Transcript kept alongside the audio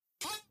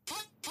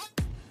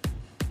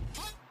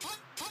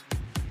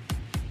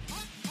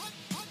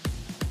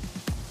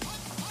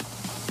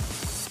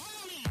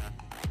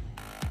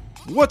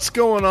What's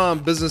going on,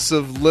 Business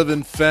of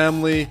Living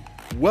family?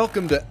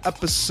 Welcome to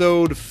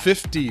episode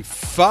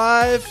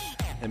 55.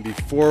 And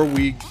before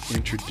we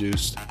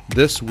introduce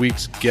this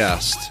week's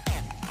guest,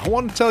 I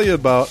want to tell you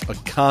about a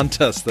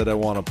contest that I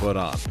want to put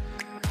on.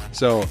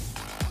 So,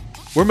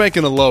 we're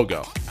making a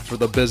logo for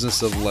the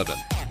Business of Living,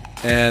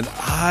 and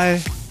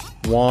I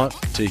want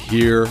to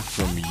hear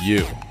from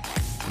you.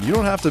 You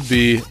don't have to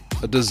be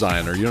a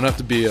designer. You don't have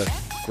to be a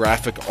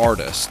graphic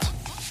artist.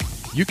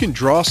 You can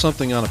draw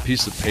something on a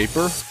piece of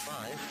paper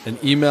and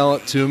email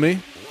it to me,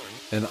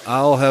 and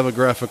I'll have a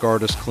graphic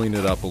artist clean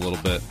it up a little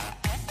bit.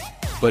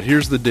 But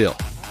here's the deal.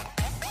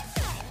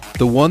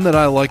 The one that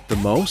I like the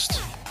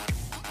most,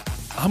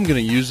 I'm going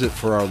to use it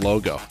for our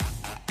logo.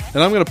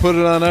 And I'm going to put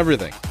it on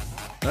everything.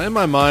 Now, in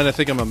my mind, I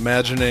think I'm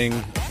imagining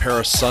a pair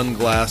of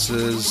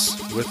sunglasses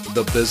with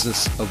the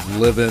Business of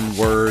Living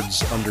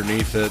words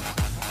underneath it.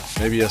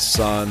 Maybe a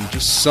sun.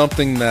 Just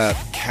something that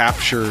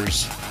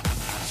captures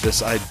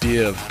this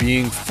idea of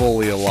being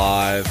fully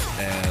alive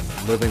and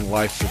living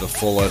life to the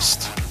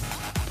fullest.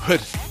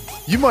 But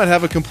you might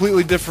have a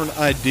completely different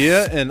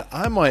idea, and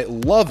I might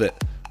love it.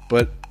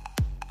 But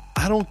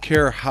I don't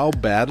care how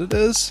bad it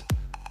is.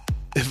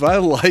 If I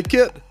like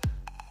it,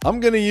 I'm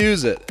going to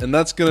use it, and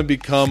that's going to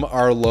become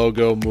our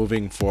logo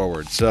moving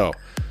forward. So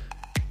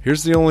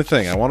here's the only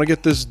thing. I want to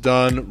get this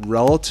done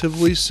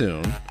relatively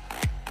soon.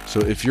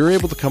 So if you're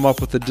able to come up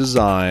with a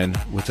design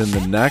within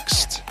the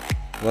next,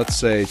 let's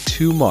say,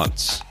 2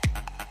 months,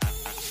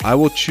 I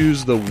will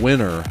choose the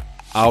winner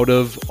out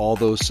of all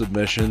those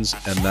submissions,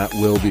 and that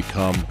will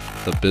become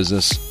the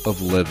Business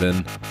of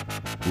Living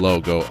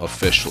logo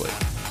officially.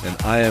 And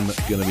I am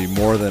going to be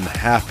more than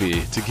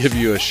happy to give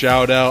you a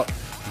shout out,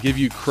 give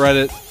you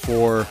credit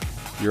for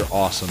your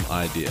awesome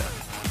idea.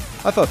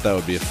 I thought that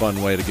would be a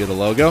fun way to get a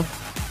logo.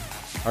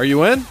 Are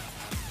you in?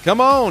 Come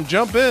on,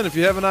 jump in if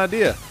you have an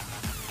idea.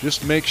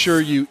 Just make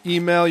sure you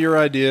email your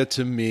idea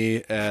to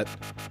me at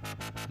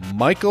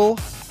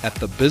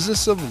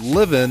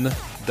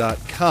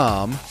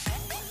michael@thebusinessofliving.com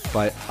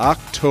by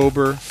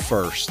October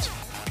 1st.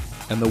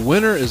 And the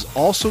winner is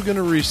also going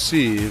to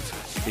receive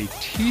a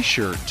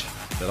t-shirt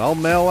that I'll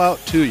mail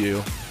out to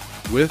you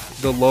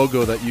with the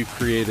logo that you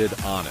created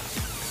on it.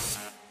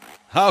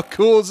 How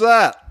cool is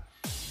that?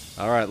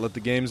 All right, let the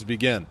games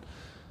begin.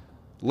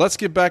 Let's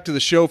get back to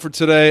the show for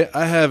today.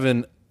 I have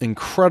an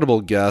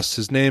incredible guest.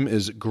 His name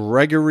is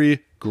Gregory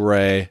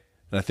Gray,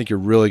 and I think you're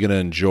really going to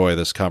enjoy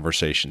this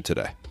conversation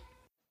today.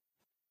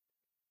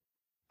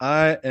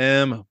 I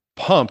am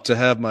pumped to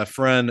have my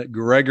friend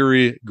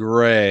Gregory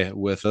Gray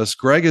with us.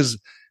 Greg is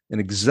an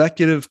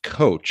executive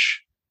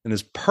coach, and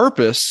his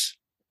purpose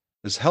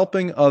is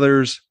helping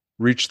others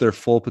reach their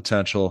full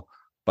potential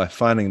by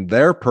finding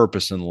their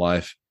purpose in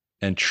life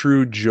and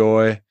true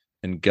joy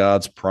in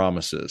God's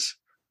promises.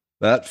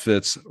 That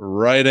fits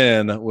right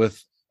in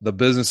with the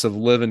Business of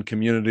Living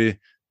community.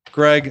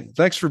 Greg,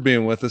 thanks for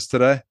being with us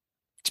today.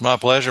 It's my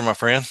pleasure, my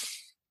friend.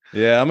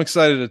 Yeah, I'm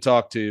excited to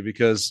talk to you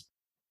because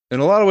in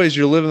a lot of ways,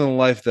 you're living the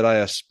life that I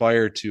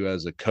aspire to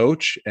as a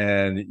coach,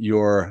 and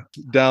you're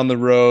down the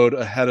road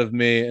ahead of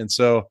me. And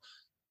so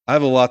I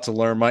have a lot to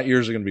learn. My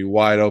ears are going to be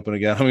wide open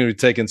again. I'm going to be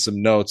taking some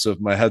notes. So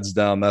if my head's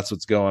down, that's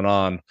what's going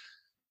on.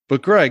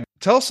 But Greg,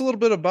 tell us a little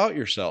bit about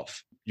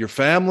yourself, your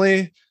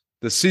family,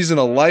 the season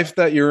of life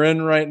that you're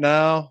in right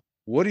now.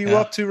 What are you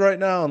up to right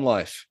now in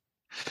life?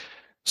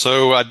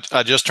 So I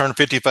just turned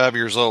 55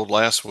 years old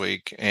last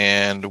week,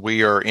 and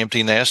we are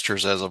empty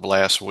nesters as of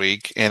last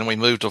week, and we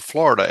moved to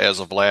Florida as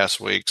of last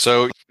week.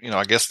 So,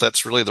 I guess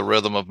that's really the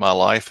rhythm of my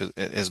life. It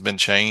has been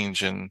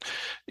change, and,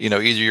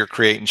 either you're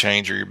creating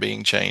change or you're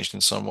being changed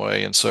in some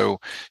way. And so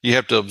you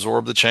have to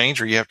absorb the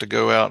change or you have to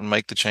go out and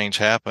make the change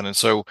happen. And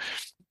so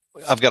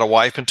I've got a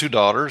wife and 2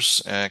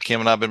 daughters. Kim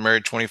and I have been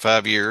married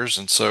 25 years.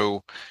 And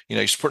so,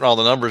 you're putting all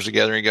the numbers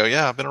together and you go,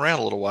 yeah, I've been around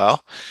a little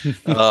while.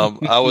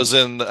 I was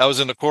in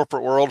the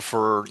corporate world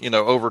for,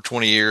 over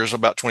 20 years,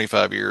 about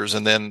 25 years.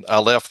 And then I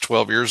left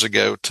 12 years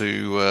ago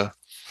to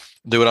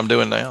do what I'm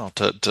doing now,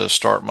 to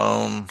start my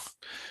own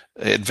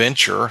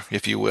adventure,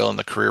 if you will, in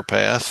the career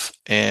path,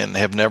 and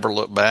have never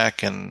looked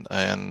back and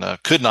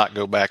could not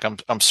go back. I'm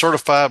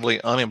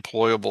certifiably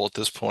unemployable at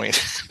this point.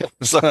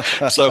 so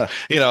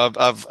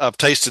I've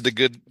tasted the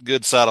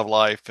good side of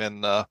life,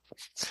 and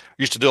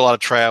used to do a lot of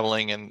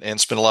traveling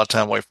and spend a lot of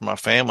time away from my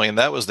family, and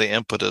that was the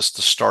impetus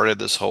that started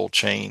this whole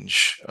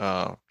change.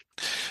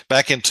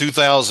 Back in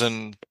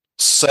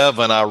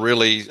 2007, I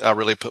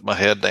really put my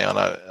head down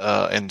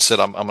and said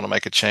I'm going to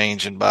make a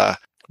change, and by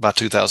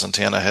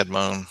 2010, I had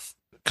my own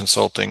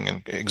consulting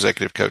and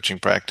executive coaching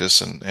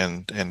practice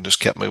and just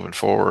kept moving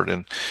forward.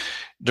 And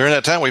during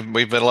that time,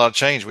 we've had a lot of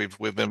change.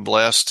 We've been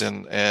blessed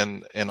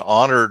and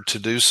honored to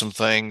do some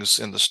things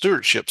in the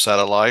stewardship side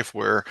of life,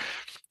 where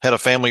I had a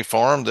family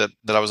farm that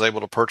I was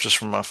able to purchase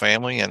from my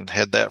family, and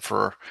had that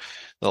for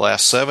the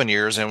last 7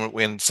 years.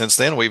 And since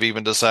then, we've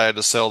even decided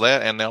to sell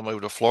that and now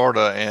move to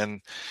Florida.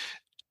 And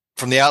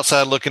from the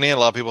outside looking in, a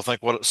lot of people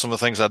think what some of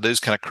the things I do is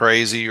kind of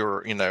crazy,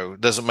 or,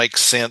 doesn't make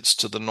sense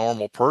to the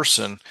normal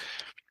person.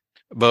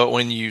 But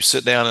when you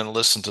sit down and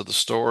listen to the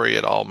story,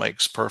 it all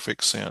makes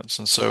perfect sense.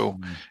 And so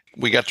Mm.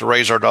 we got to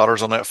raise our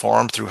daughters on that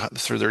farm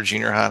through their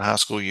junior high and high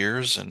school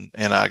years, and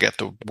I got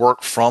to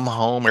work from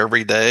home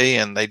every day,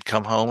 and they'd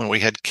come home and we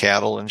had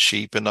cattle and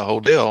sheep and the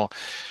whole deal.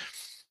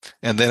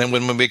 And then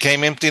when we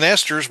became empty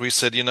nesters, we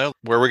said,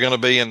 where are we going to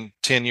be in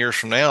 10 years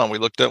from now? And we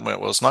looked up and went,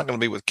 well, it's not going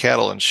to be with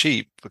cattle and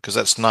sheep because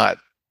that's not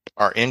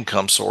our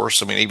income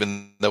source. I mean,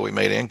 even though we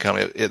made income,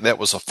 that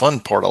was a fun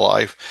part of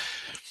life.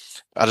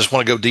 I just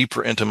want to go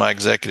deeper into my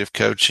executive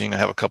coaching. I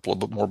have a couple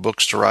of more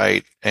books to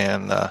write,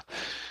 and I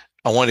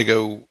wanted to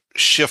go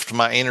shift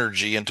my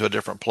energy into a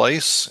different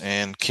place.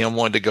 And Kim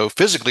wanted to go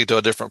physically to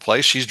a different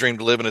place. She's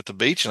dreamed of living at the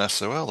beach. And I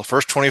said, well, the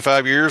first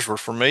 25 years were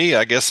for me.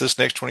 I guess this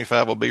next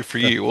 25 will be for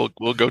you.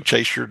 We'll go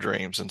chase your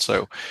dreams. And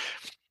so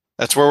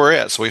that's where we're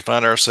at. So we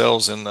find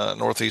ourselves in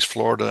Northeast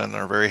Florida and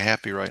are very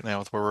happy right now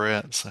with where we're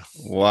at. So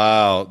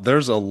Wow,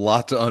 there's a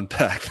lot to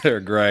unpack there,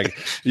 Greg.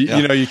 yeah,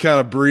 You kind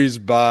of breeze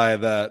by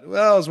that.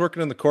 Well, I was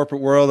working in the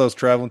corporate world. I was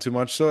traveling too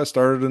much, so I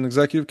started an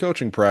executive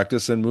coaching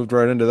practice and moved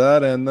right into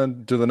that. And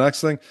then to the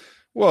next thing.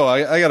 Whoa,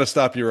 I got to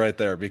stop you right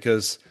there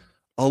because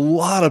a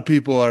lot of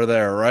people are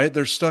there, right?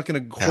 They're stuck in a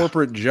yeah.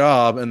 corporate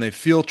job and they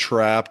feel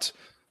trapped.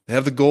 They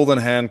have the golden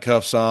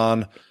handcuffs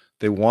on.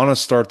 They want to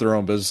start their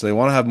own business. They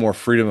want to have more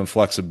freedom and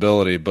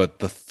flexibility, but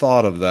the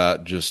thought of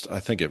that just, I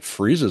think it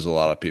freezes a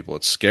lot of people.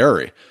 It's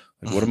scary.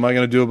 Like, what Mhm. am I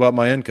going to do about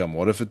my income?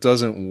 What if it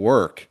doesn't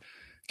work?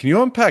 Can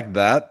you unpack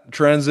that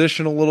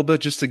transition a little bit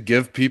just to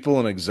give people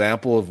an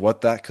example of what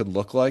that could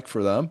look like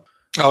for them?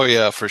 Oh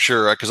yeah, for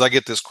sure. Because I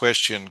get this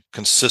question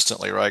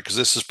consistently, right? Because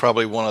this is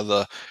probably one of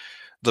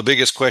the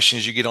biggest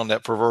questions you get on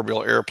that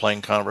proverbial airplane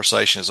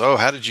conversation is, oh,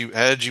 how did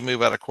you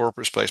move out of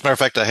corporate space? Matter of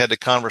fact, I had the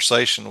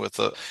conversation with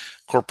a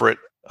corporate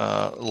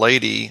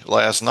lady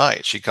last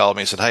night. She called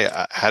me and said, hey,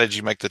 how did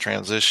you make the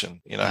transition?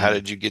 How Mm,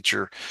 did you get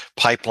your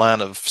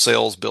pipeline of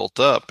sales built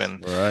up?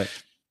 And right.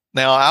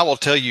 now I will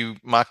tell you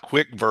my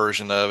quick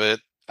version of it.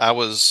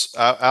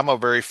 I'm a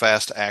very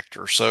fast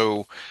actor,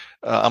 so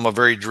I'm a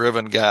very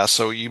driven guy.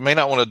 So you may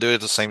not want to do it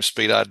at the same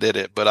speed I did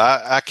it, but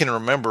I can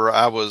remember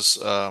I was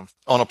on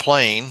a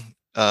plane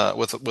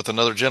with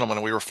another gentleman,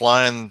 and we were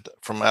flying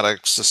from out of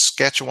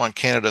Saskatchewan,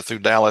 Canada, through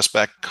Dallas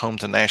back home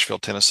to Nashville,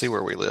 Tennessee,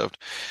 where we lived.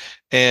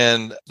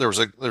 And there was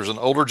an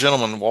older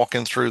gentleman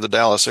walking through the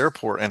Dallas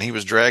airport, and he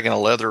was dragging a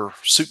leather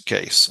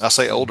suitcase. I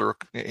say older;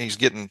 he's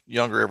getting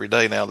younger every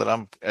day now that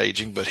I'm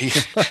aging, but he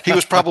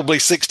was probably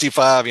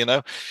 65,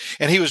 and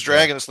he was Yeah.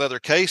 dragging this leather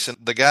case. And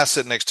the guy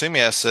sitting next to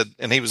me, I said,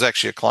 and he was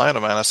actually a client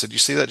of mine. I said, "You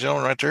see that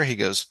gentleman right there?" He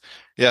goes,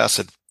 "Yeah." I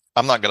said,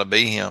 "I'm not going to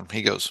be him."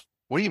 He goes,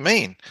 "What do you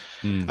mean?"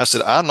 Mm. I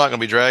said, I'm not going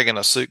to be dragging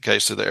a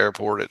suitcase to the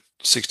airport at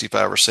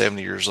 65 or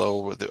 70 years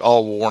old with it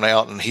all worn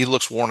out. And he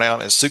looks worn out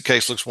and his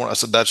suitcase looks worn out.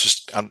 I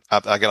said,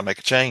 I got to make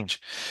a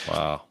change.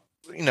 Wow.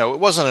 It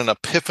wasn't an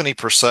epiphany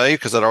per se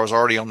because I was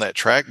already on that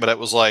track, but it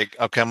was like,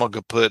 okay, I'm going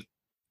to put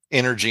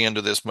energy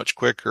into this much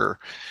quicker.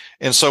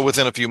 And so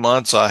within a few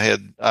months, I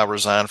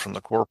resigned from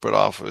the corporate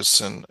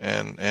office and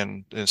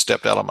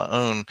stepped out on my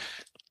own.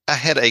 I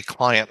had a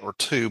client or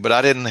two, but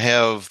I didn't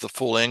have the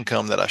full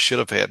income that I should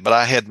have had. But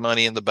I had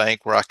money in the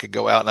bank where I could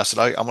go out, and I said,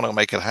 I'm going to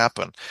make it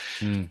happen.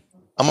 Mm.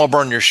 I'm going to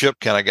burn your ship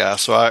kind of guy.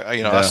 So I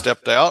Yeah.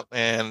 stepped out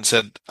and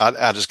said,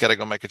 I just got to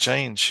go make a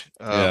change.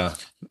 Yeah.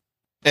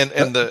 And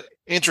the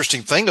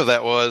interesting thing of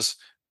that was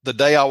the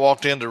day I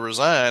walked in to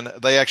resign,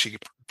 they actually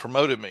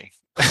promoted me.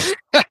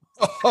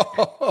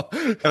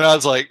 And I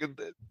was like,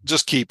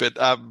 just keep it.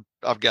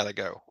 I've got to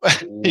go,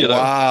 you know?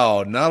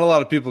 Wow. Not a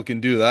lot of people can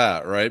do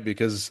that, right?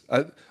 Because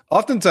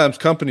oftentimes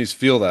companies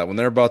feel that when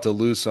they're about to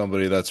lose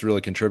somebody that's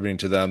really contributing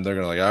to them, they're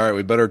going to like, all right,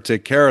 we better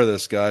take care of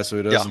this guy so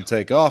he Yeah. doesn't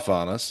take off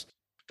on us.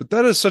 But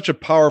that is such a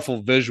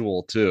powerful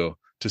visual too,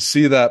 to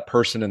see that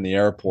person in the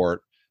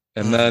airport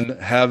and Hmm. then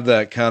have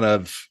that kind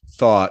of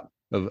thought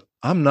of,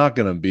 I'm not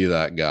going to be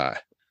that guy.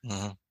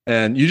 Hmm.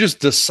 And you just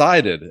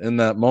decided in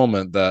that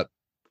moment that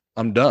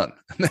I'm done.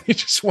 And then you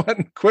just went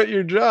and quit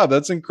your job.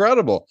 That's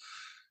incredible.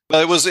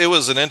 But it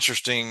was an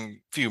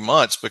interesting few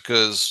months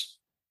because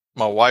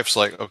my wife's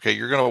like, okay,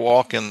 you're going to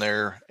walk in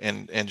there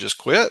and just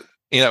quit,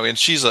 and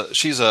she's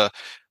a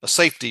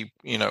safety,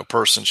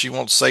 person. She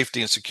wants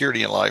safety and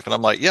security in life. And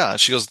I'm like, yeah. And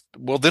she goes,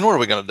 well, then what are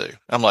we going to do?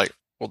 I'm like,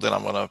 well, then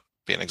I'm going to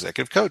be an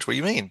executive coach. What do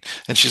you mean?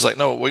 And she's like,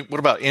 no, what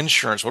about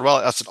insurance? What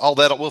about, I said, all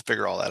that, we'll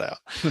figure all that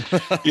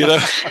out, you know?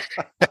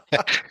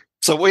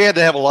 So we had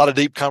to have a lot of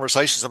deep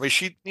conversations. I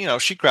mean,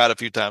 she cried a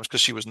few times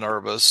because she was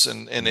nervous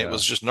and it Yeah.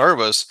 was just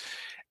nervous.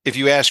 If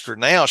you ask her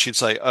now, she'd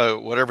say, "Oh,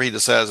 whatever he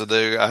decides to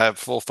do, I have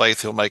full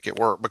faith he'll make it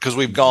work." Because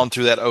we've Mhm. gone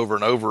through that over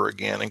and over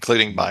again,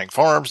 including Mhm. buying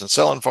farms and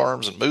selling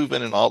farms and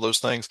moving and all those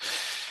things.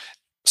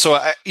 So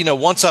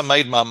once I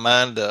made my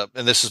mind up,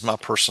 and this is my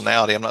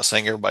personality, I'm not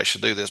saying everybody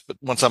should do this, but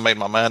once I made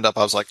my mind up,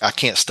 I was like, I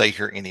can't stay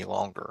here any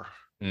longer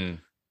Mm.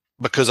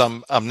 because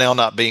I'm now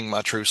not being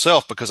my true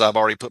self because I've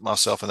already put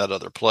myself in that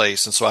other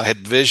place. And so I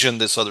had visioned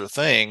this other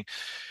thing.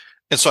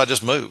 And so I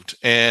just moved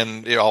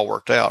and it all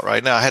worked out.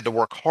 Right now, I had to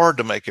work hard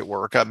to make it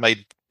work. I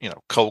made,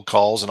 cold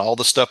calls and all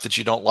the stuff that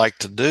you don't like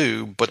to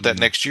do. But that Mhm.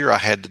 next year, I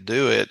had to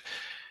do it.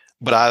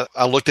 but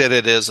I looked at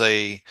it as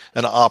an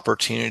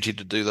opportunity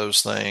to do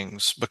those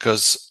things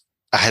because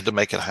I had to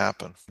make it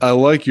happen. I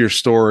like your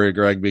story,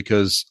 Greg,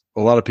 because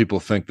a lot of people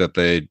think that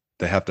they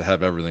have to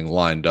have everything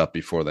lined up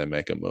before they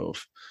make a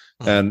move.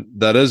 Mhm. And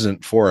that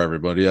isn't for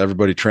everybody.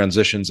 Everybody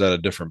transitions at a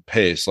different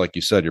pace. Like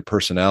you said, your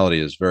personality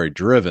is very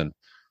driven,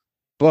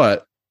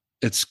 but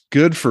it's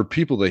good for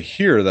people to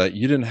hear that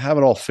you didn't have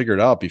it all figured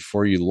out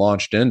before you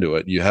launched into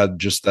it. You had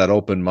just that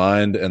open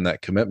mind and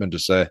that commitment to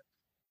say,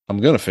 I'm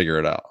going to figure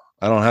it out.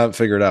 I don't have it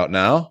figured out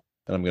now,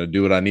 and I'm going to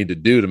do what I need to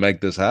do to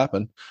make this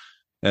happen.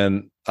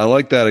 And I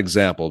like that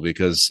example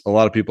because a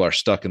lot of people are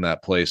stuck in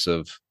that place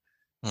of,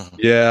 Mhm.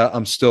 yeah,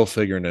 I'm still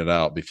figuring it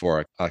out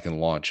before I can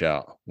launch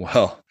out.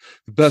 Well,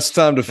 the best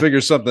time to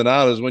figure something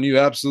out is when you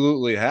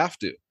absolutely have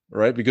to,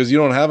 right? Because you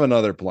don't have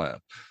another plan.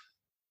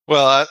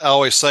 Well, I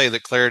always say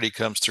that clarity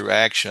comes through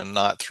action,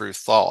 not through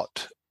thought,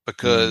 Mm,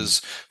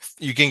 because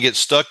you can get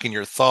stuck in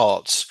your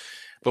thoughts,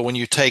 but when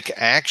you take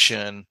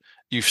action,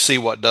 you see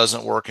what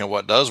doesn't work and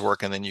what does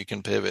work, and then you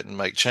can pivot and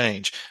make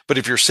change. But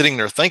if you're sitting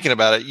there thinking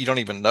about it, you don't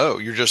even know.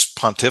 You're just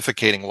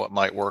pontificating what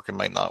might work and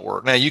might not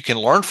work. Now, you can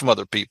learn from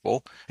other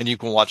people and you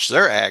can watch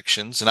their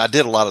actions, and I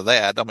did a lot of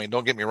that. I mean,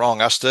 don't get me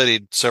wrong, I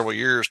studied several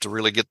years to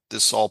really get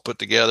this all put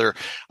together.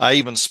 I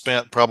even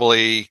spent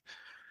probably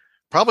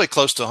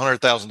close to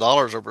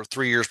 $100,000 over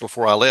 3 years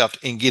before I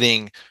left in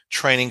getting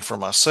training for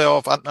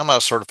myself. I'm not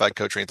a certified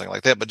coach or anything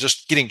like that, but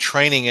just getting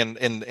training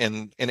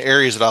in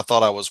areas that I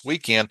thought I was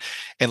weak in,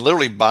 and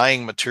literally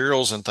buying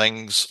materials and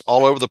things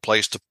all over the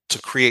place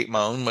to create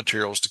my own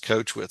materials to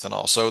coach with. And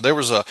also there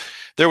was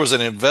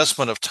an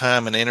investment of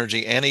time and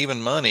energy and even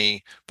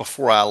money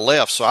before I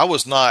left. So I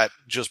was not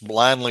just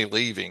blindly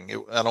leaving.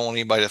 I don't want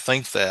anybody to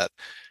think that,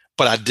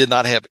 but I did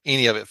not have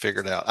any of it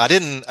figured out. I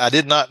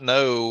did not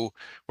know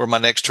where my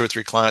next two or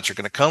three clients are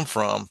going to come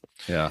from.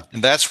 yeah.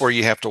 And that's where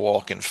you have to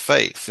walk in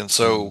faith. And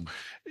so,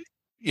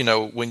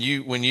 Mm,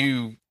 when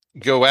you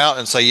go out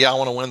and say, yeah, I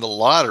want to win the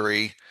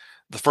lottery,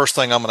 the first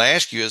thing I'm going to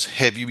ask you is,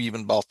 have you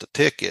even bought the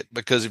ticket?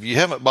 Because if you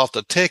haven't bought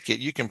the ticket,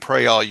 you can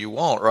pray all you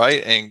want,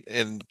 right?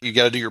 And you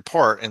got to do your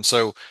part. And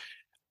so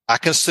I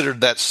considered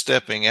that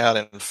stepping out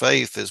in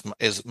faith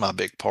is my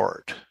big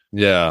part,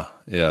 yeah.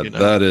 Yeah. you know?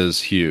 That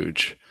is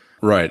huge.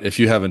 Right. If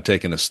you haven't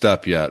taken a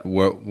step yet,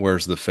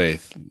 where's the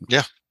faith?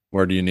 Yeah,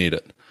 Where do you need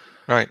it?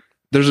 right.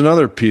 There's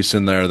another piece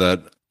in there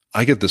that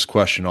I get this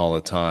question all the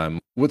time.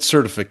 What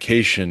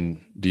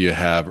certification do you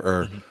have?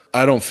 Or Mhm.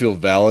 I don't feel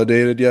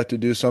validated yet to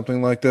do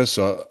something like this.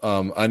 So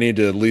I need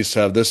to at least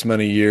have this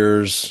many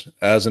years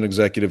as an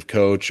executive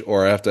coach,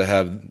 or I have to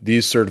have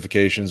these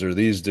certifications or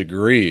these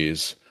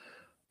degrees.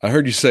 I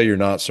heard you say you're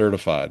not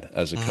certified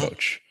as a Mhm.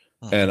 coach.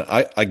 Mhm.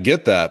 And I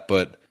get that,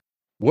 but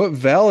what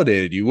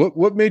validated you?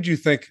 What made you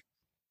think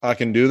I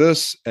can do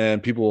this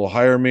and people will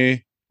hire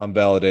me? I'm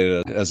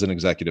validated as an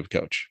executive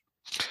coach.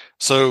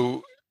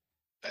 So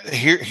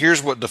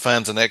here's what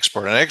defines an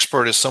expert. An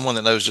expert is someone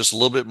that knows just a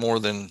little bit more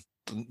than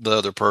the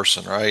other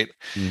person, right?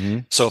 Mm-hmm.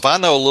 So if I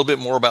know a little bit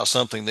more about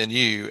something than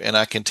you and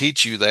I can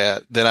teach you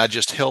that, then I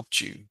just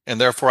helped you. And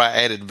therefore I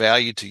added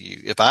value to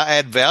you. If I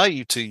add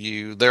value to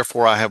you,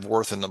 therefore I have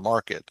worth in the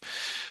market.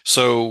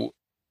 So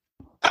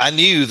I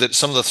knew that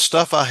some of the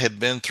stuff I had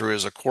been through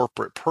as a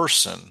corporate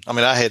person, I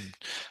mean, I had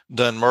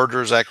done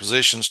mergers,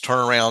 acquisitions,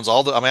 turnarounds,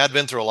 I mean, I'd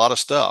been through a lot of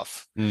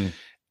stuff. Mm,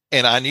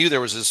 And I knew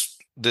there was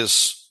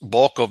this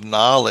bulk of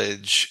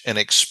knowledge and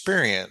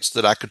experience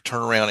that I could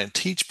turn around and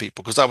teach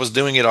people because I was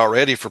doing it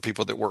already for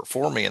people that work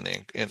for me in the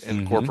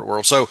mm-hmm. corporate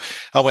world. So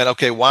I went,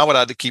 okay, why would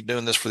I keep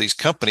doing this for these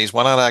companies?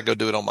 Why not I go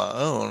do it on my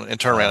own and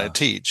turn around and Uh,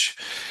 teach?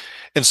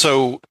 And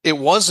so it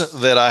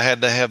wasn't that I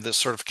had to have this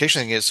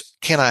certification thing, is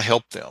can I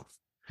help them?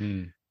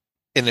 mm,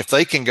 And if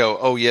they can go,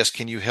 oh yes,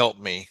 can you help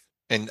me?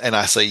 And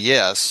I say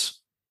yes,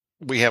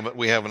 we have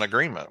an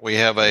agreement. We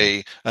have yeah.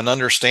 a an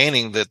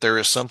understanding that there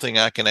is something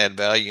I can add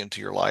value into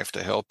your life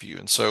to help you.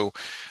 And so,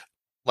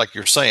 like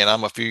you're saying,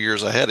 I'm a few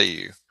years ahead of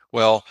you.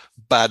 Well,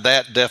 by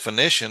that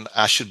definition,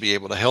 I should be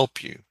able to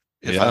help you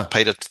if I've Yeah.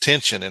 paid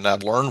attention and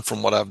I've learned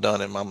from what I've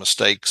done and my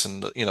mistakes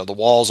and the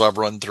walls I've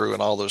run through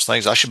and all those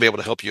things. I should be able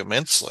to help you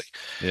immensely.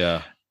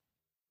 Yeah.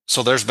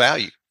 So there's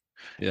value.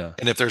 Yeah.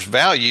 And if there's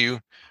value,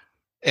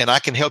 and I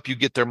can help you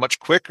get there much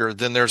quicker,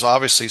 then there's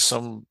obviously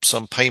some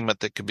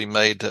payment that could be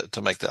made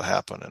to make that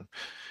happen. And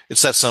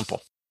it's that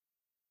simple.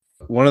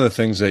 One of the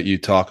things that you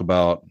talk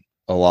about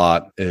a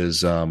lot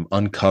is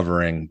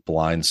uncovering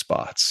blind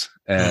spots.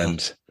 Hmm.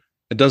 And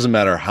it doesn't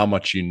matter how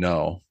much you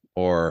know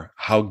or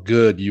how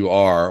good you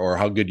are or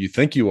how good you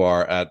think you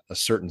are at a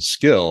certain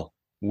skill.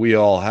 We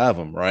all have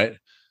them, right?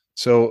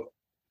 So,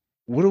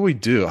 what do we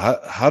do?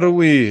 How do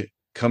we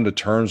come to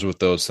terms with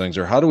those things?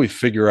 Or how do we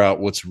figure out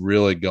what's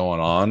really going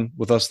on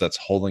with us that's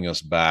holding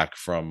us back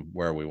from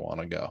where we want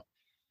to go?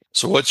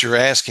 So what you're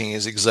asking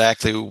is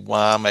exactly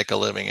why I make a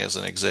living as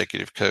an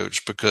executive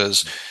coach,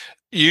 because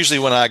usually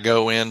when I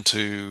go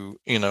into,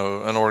 an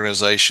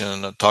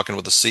organization, talking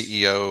with the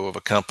CEO of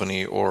a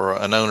company or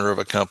an owner of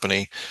a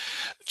company,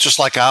 just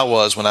like I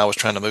was when I was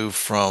trying to move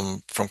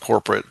from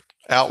corporate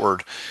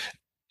outward,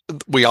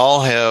 we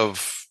all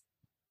have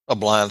a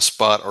blind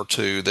spot or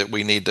two that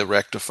we need to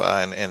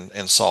rectify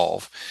and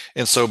solve.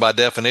 And so by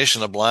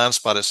definition, a blind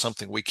spot is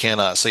something we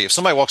cannot see. If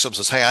somebody walks up and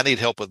says, "Hey, I need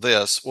help with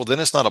this," well,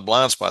 then it's not a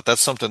blind spot.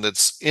 That's something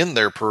that's in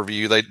their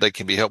purview. They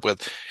can be helped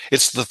with.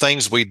 It's the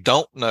things we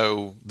don't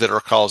know that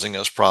are causing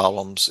us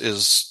problems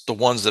is the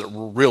ones that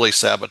really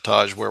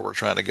sabotage where we're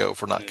trying to go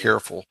if we're not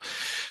careful.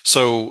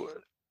 So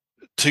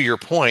to your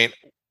point,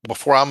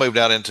 before I moved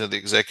out into the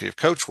executive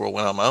coach world,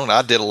 went on my own,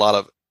 I did a lot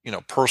of,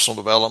 personal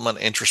development,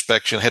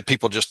 introspection, had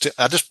people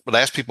I just would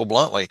ask people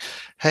bluntly,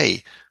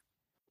 "Hey,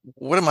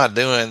 what am I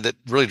doing that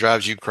really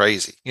drives you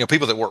crazy?"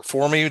 People that work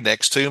for me,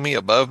 next to me,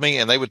 above me,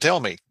 and they would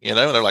tell me, and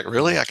they're like,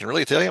 "Really? I can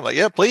really tell you?" I'm like,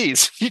 "Yeah,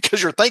 please,"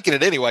 because you're thinking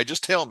it anyway.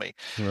 Just tell me.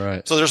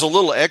 Right. So there's a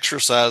little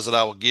exercise that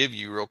I will give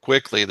you real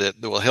quickly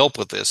that will help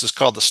with this. It's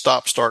called the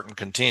stop, start, and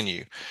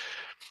continue.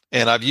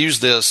 And I've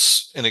used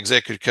this in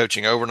executive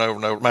coaching over and over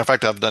and over. Matter of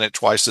fact, I've done it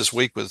twice this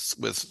week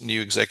with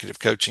new executive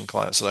coaching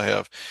clients that I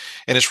have.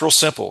 And it's real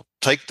simple.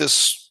 Take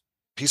this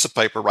piece of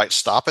paper, write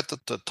stop at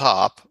the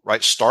top,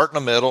 write start in the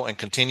middle, and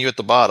continue at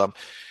the bottom,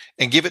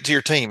 and give it to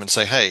your team and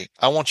say, "Hey,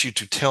 I want you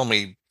to tell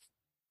me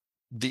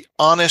the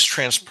honest,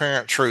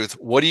 transparent truth.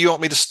 What do you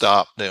want me to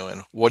stop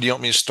doing? What do you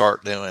want me to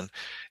start doing?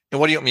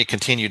 And what do you want me to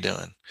continue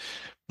doing?"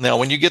 Now,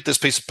 when you get this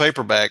piece of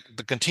paper back,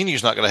 the continue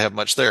is not going to have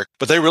much there,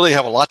 but they really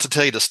have a lot to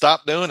tell you to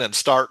stop doing and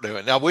start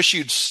doing. Now, I wish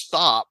you'd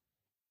stop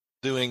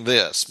doing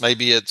this.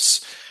 Maybe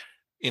it's,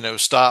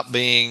 stop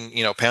being,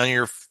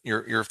 pounding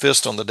your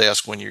fist on the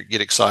desk when you get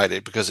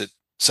excited because it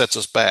sets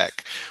us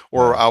back.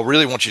 Or I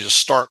really want you to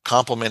start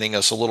complimenting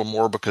us a little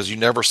more because you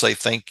never say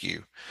thank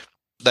you.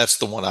 That's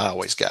the one I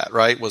always got,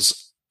 right?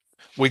 Was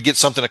we'd get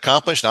something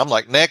accomplished. And I'm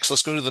like, "Next,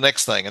 let's go to the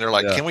next thing." And they're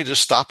like, "Can we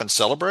just stop and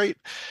celebrate?"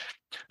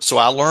 So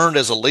I learned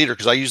as a leader,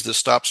 because I use this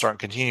stop, start, and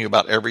continue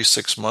about every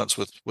 6 months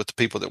with the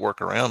people that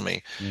work around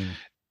me.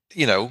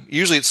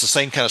 Usually it's the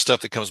same kind of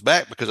stuff that comes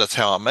back because that's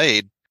how I'm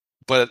made,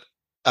 but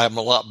I'm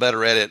a lot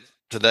better at it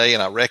today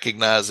and I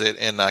recognize it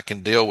and I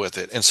can deal with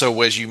it. And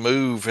so as you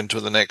move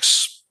into the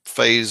next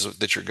phase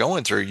that you're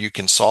going through, you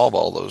can solve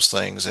all those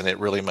things and it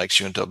really makes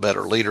you into a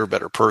better leader,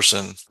 better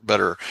person,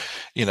 better,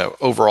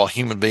 overall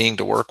human being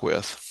to work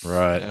with.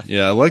 Right.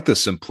 Yeah. I like the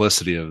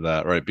simplicity of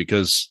that, right?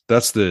 Because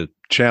that's the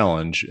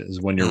challenge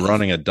is when you're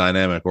running a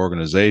dynamic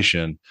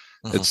organization,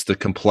 it's the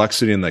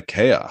complexity and the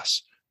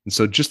chaos. And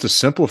so just to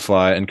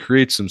simplify and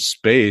create some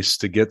space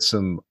to get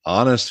some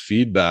honest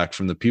feedback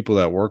from the people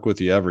that work with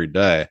you every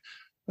day,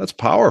 that's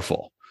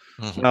powerful.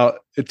 Now,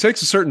 it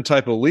takes a certain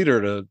type of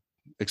leader to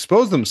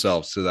expose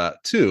themselves to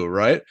that too,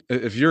 right?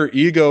 If your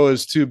ego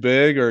is too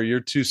big or you're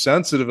too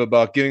sensitive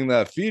about getting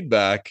that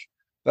feedback,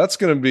 that's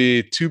going to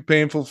be too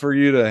painful for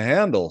you to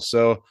handle.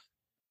 So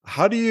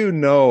how do you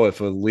know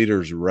if a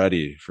leader's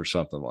ready for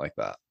something like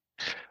that?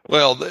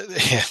 Well,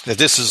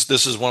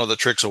 this is one of the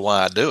tricks of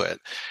why I do it,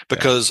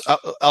 because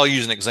I'll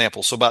use an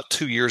example. So about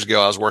 2 years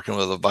ago, I was working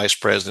with a vice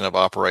president of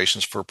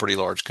operations for a pretty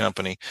large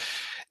company.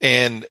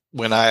 And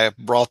when I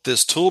brought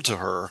this tool to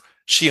her,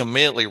 she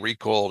immediately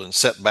recoiled and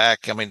set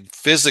back. I mean,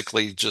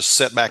 physically just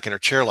set back in her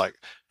chair like,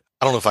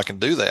 "I don't know if I can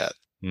do that."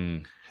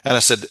 And I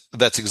said,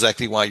 "That's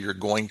exactly why you're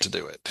going to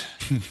do it."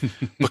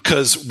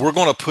 Because we're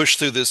going to push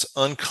through this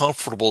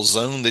uncomfortable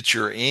zone that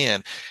you're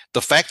in.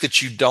 The fact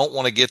that you don't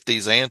want to get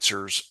these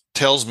answers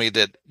tells me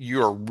that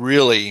you're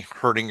really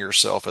hurting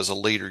yourself as a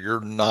leader. You're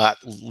not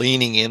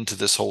leaning into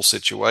this whole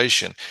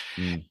situation.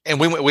 And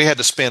we had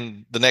to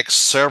spend the next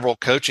several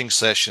coaching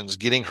sessions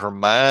getting her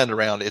mind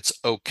around it's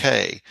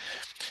okay.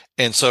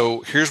 And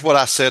so here's what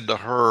I said to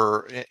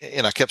her,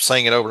 and I kept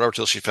saying it over and over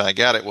until she finally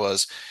got it,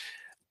 was,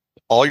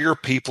 "All your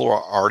people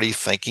are already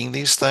thinking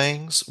these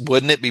things.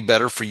 Wouldn't it be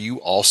better for you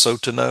also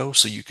to know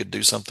so you could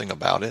do something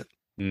about it?"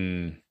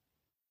 And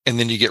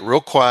then you get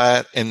real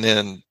quiet, and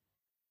then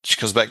she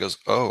comes back and goes,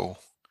 "Oh,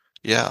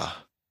 yeah,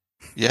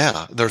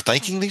 they're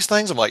thinking these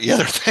things." I'm like,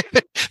 "Yeah,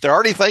 they're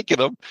already thinking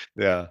them.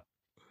 Yeah.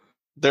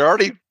 They're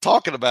already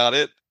talking about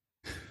it.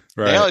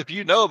 Right. Now, if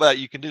you know about it,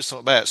 you can do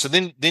something about it." So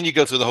then you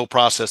go through the whole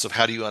process of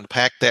how do you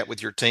unpack that with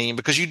your team,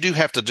 because you do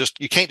have to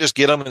you can't just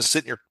get them and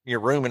sit in your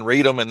room and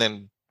read them and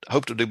then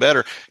hope to do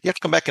better. You have to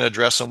come back and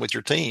address them with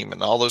your team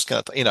and all those kind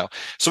of things,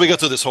 So we go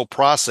through this whole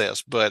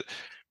process, but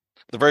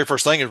the very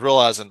first thing is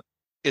realizing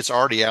it's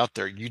already out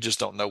there. You just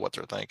don't know what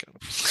they're thinking.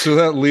 So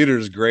that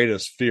leader's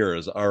greatest fear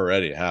is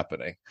already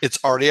happening. It's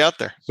already out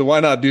there. So why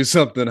not do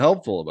something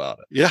helpful about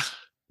it? Yeah.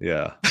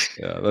 Yeah.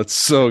 That's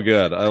so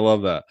good. I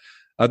love that.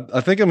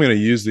 I think I'm going to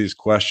use these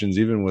questions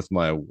even with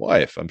my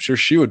wife. I'm sure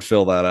she would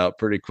fill that out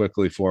pretty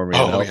quickly for me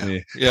and help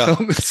me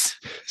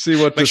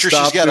see what Make to sure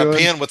stop she's got doing. a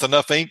pen with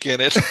enough ink in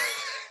it.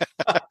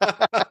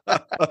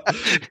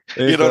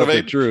 You know what I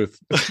mean? Truth.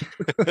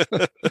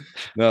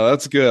 No,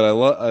 that's good.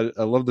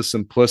 I love the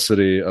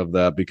simplicity of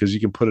that because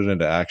you can put it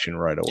into action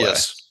right away.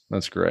 Yes.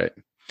 That's great.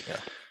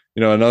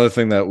 Yeah. Another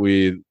thing that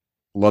we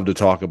love to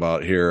talk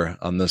about here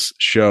on this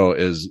show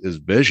is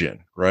vision,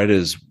 right?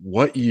 Is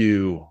what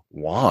you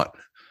want.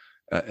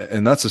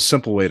 And that's a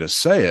simple way to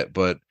say it,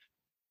 but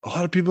a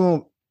lot of people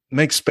don't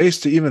make space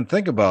to even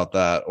think about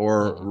that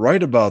or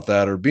write about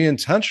that or be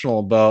intentional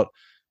about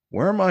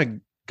where am I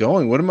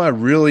going? What am I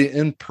really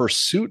in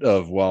pursuit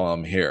of while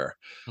I'm here?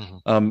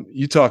 Mhm.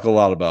 You talk a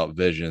lot about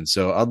vision,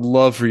 so I'd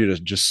love for you to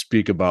just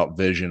speak about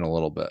vision a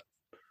little bit.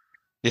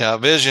 Yeah,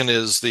 vision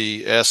is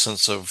the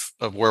essence of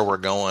where we're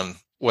going,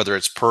 whether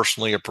it's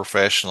personally or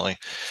professionally.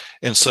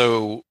 And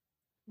so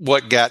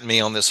what got me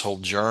on this whole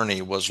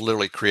journey was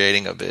literally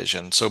creating a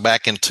vision. So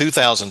back in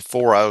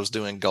 2004, I was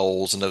doing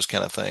goals and those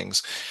kind of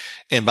things.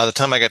 And by the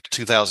time I got to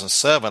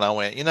 2007, I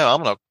went,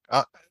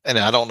 and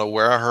I don't know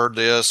where I heard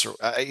this, or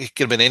it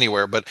could have been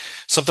anywhere, but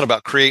something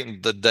about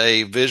creating the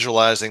day,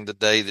 visualizing the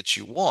day that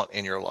you want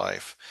in your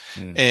life.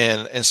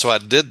 Mm. And so I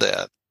did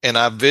that. And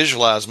I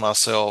visualized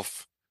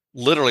myself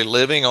literally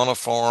living on a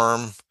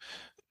farm,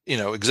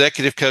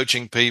 executive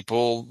coaching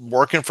people,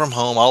 working from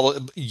home, all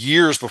the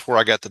years before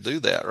I got to do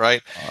that,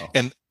 right?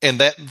 Wow. And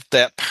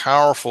that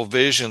powerful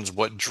vision's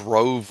what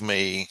drove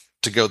me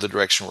to go the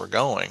direction we're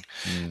going.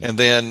 Mm.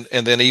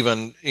 And then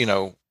even,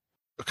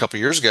 a couple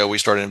of years ago, we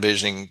started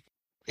envisioning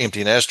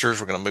empty nesters.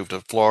 We're going to move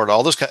to Florida,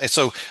 all this kind.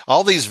 So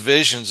all these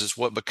visions is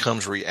what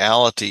becomes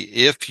reality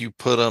if you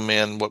put them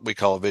in what we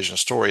call a vision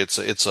story.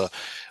 It's a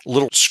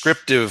little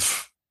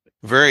scriptive,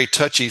 very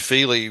touchy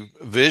feely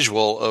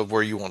visual of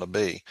where you want to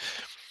be.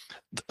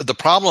 The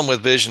problem with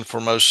vision for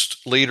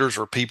most leaders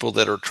or people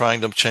that are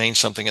trying to change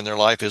something in their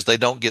life is they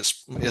don't get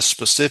as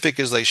specific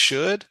as they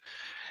should,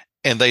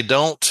 and they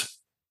don't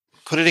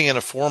put it in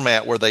a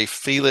format where they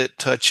feel it,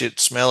 touch it,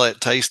 smell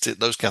it, taste it,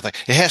 those kind of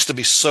things. It has to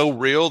be so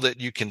real that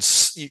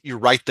you're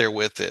right there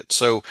with it.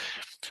 So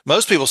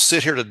most people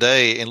sit here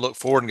today and look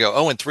forward and go,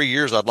 "Oh, in 3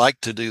 years, I'd like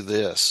to do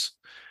this."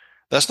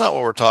 That's not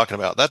what we're talking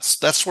about.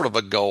 That's sort of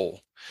a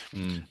goal.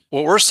 Mm.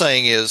 What we're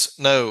saying is,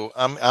 no,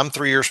 I'm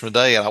 3 years from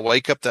today, and I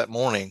wake up that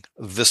morning.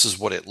 This is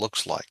what it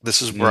looks like.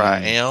 This is where I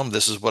Mm. am.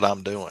 This is what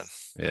I'm doing.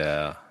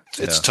 Yeah.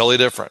 It's Yeah. totally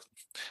different.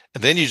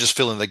 And then you just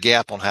fill in the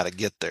gap on how to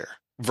get there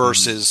Mm.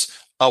 versus,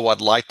 oh, I'd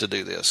like to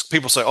do this.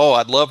 People say, oh,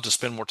 I'd love to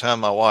spend more time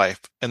with my wife.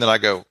 And then I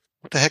go,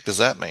 what the heck does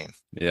that mean?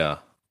 Yeah.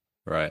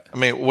 Right. I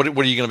mean, what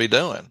are you going to be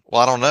doing?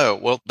 Well, I don't know.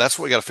 Well, that's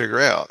what we got to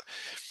figure out.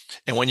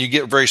 And when you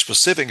get very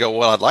specific and go,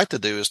 what I'd like to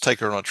do is take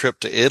her on a trip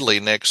to Italy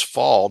next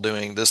fall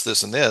doing this,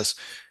 this, and this.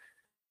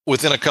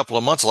 Within a couple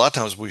of months, a lot of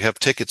times we have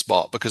tickets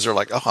bought because they're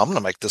like, oh, I'm going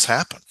to make this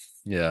happen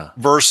Yeah.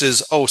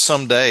 versus, oh,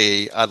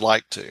 someday I'd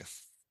like to.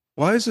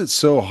 Why is it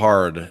so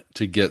hard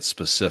to get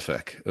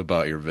specific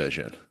about your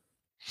vision?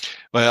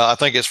 Well, I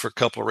think it's for a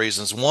couple of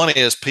reasons. One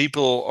is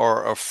people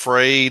are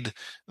afraid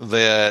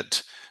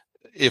that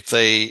if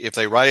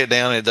they write it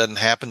down and it doesn't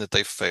happen, that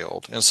they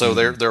failed, and so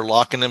they're Mm. they're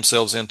locking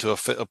themselves into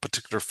a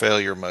particular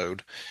failure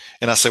mode.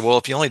 And I say, well,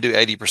 if you only do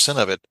 80%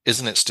 of it,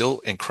 isn't it still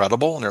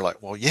incredible? And they're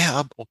like, well,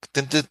 yeah. Well,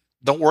 then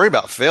don't worry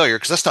about failure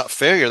because that's not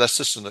failure. That's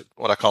just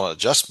what I call an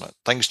adjustment.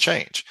 Things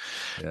change.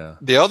 Yeah.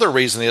 The other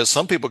reason is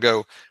some people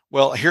go,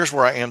 well, here's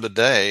where I am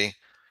today.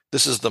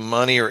 This is the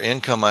money or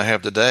income I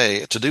have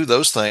today. To do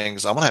those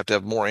things, I'm going to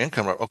have more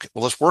income. Okay,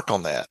 well, let's work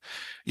on that.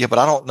 Yeah, but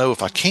I don't know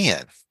if I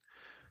can.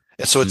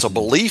 And so it's a Mm.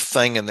 belief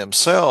thing in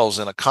themselves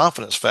and a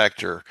confidence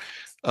factor.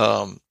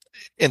 Um,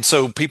 and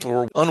so people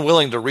are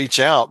unwilling to reach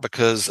out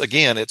because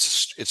again,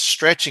 it's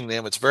stretching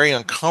them. It's very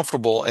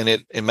uncomfortable and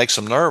it makes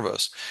them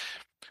nervous.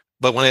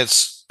 But when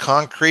it's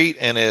concrete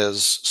and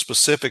as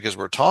specific as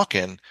we're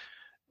talking,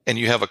 and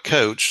you have a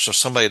coach, so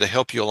somebody to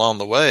help you along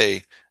the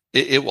way,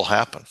 it will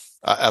happen.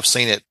 I've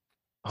seen it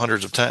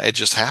hundreds of times. It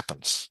just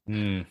happens.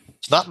 Mm.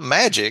 It's not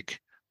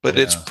magic, but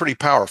it's Yeah. pretty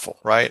powerful,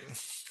 right?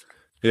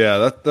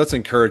 Yeah, that's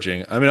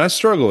encouraging. I mean, I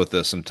struggle with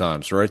this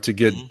sometimes, right? To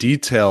get Mhm.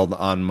 detailed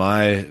on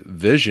my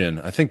vision.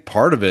 I think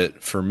part of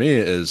it for me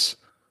is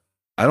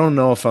I don't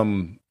know if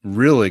I'm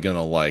really going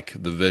to like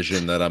the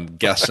vision that I'm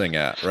guessing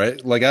at,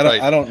 right? Like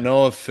Right. I don't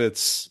know if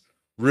it's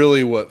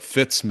really what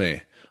fits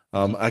me.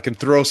 Mhm. I can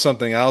throw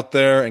something out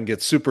there and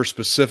get super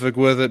specific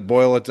with it,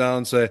 boil it down,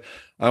 and say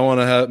I want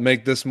to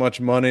make this much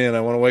money, and I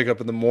want to wake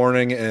up in the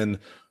morning and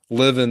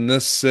live in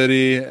this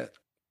city.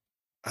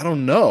 I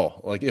don't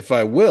know, like if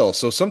I will.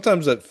 So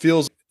sometimes it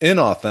feels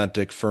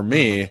inauthentic for Mhm.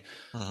 me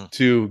Mhm.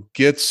 to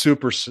get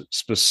super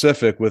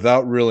specific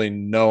without really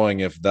knowing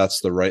if that's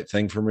the right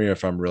thing for me or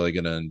if I'm really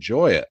going to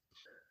enjoy it.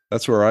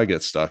 That's where I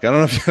get stuck. I don't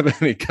know if you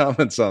have any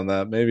comments on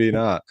that. Maybe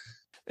not.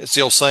 It's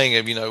the old saying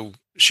of,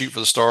 shoot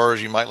for the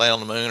stars, you might land on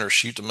the moon, or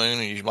shoot the moon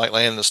and you might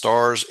land in the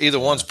stars. Either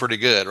one's Yeah. pretty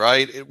good,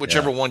 right? Yeah.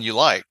 Whichever one you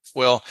like.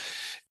 Well,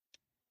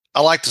 I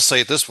like to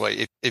say it this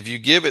way. If you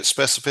give it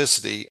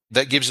specificity,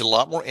 that gives you a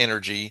lot more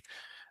energy.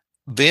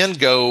 Then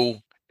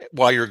go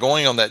while you're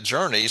going on that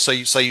journey. You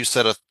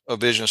set a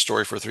vision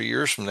story for 3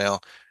 years from now,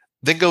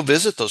 then go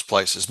visit those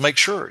places. Make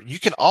sure you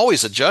can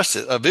always adjust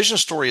it. A vision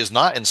story is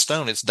not in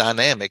stone. It's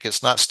dynamic.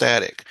 It's not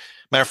static.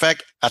 Matter of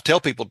fact, I tell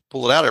people to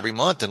pull it out every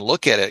month and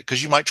look at it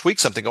because you might tweak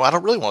something. Go, I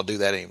don't really want to do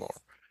that anymore.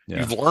 Yeah.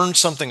 You've learned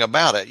something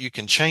about it. You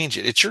can change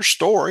it. It's your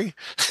story.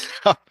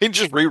 I mean,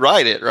 just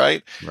rewrite it,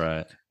 right?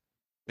 Right.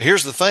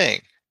 Here's the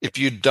thing. If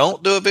you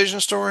don't do a vision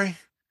story,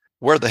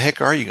 where the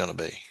heck are you going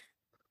to be?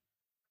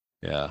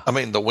 Yeah. I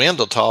mean, the wind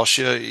will toss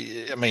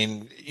you. I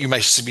mean, you may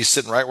be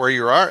sitting right where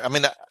you are. I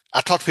mean,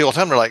 I talk to people all the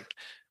time. They're like,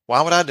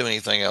 why would I do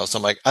anything else?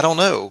 I'm like, I don't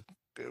know.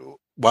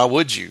 why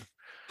would you?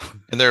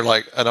 And they're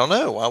like, I don't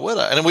know. Why would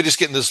I? And then we just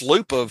get in this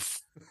loop of,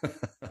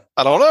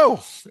 I don't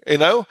know, you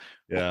know,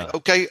 Yeah.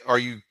 okay. Are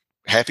you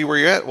happy where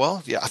you're at?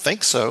 Well, yeah, I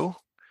think so.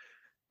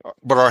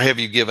 But or have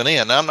you given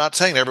in? Now, I'm not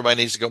saying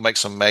everybody needs to go make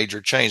some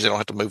major change. They don't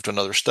have to move to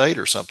another state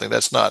or something.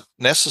 That's not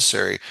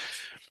necessary.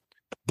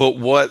 But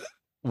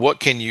what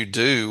can you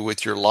do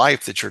with your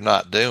life that you're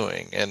not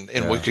doing? And we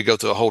Yeah. could go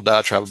through a whole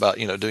diatribe about,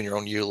 doing your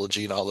own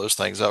eulogy and all those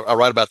things. I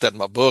write about that in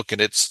my book, and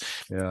it's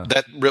Yeah.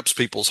 that rips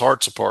people's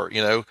hearts apart.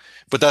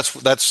 But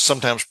that's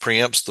sometimes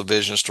preempts the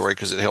vision story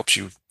because it helps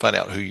you find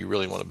out who you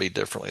really want to be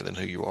differently than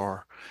who you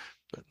are.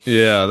 But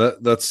Yeah,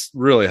 that's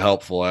really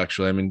helpful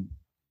actually. I mean,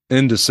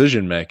 in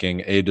decision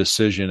making, a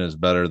decision is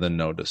better than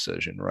no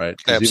decision, right?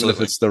 Because even if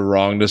absolutely. it's the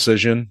wrong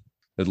decision,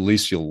 at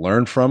least you'll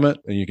learn from it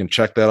and you can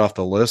check that off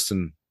the list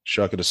and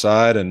shuck it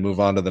aside and move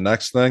on to the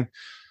next thing.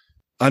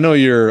 I know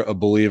you're a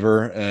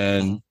believer Hmm.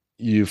 and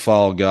you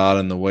follow God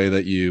in the way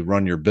that you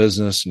run your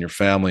business and your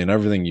family and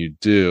everything you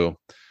do.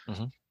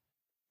 Hmm.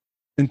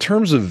 In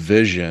terms of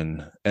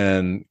vision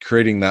and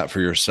creating that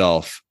for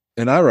yourself,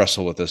 and I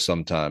wrestle with this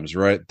sometimes,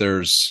 right?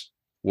 There's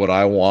what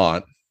I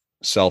want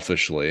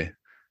selfishly.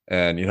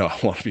 And, I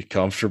want to be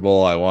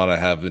comfortable. I want to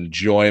have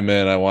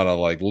enjoyment. I want to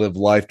like live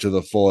life to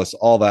the fullest,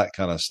 all that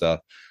kind of stuff.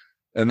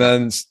 And Yeah.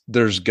 then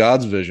there's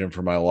God's vision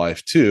for my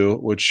life too,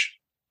 which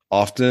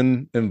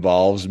often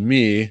involves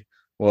me.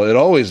 Well, it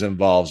always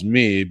involves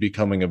me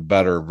becoming a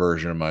better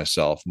version of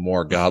myself,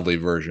 more Hmm. godly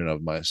version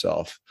of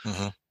myself.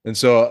 Hmm. And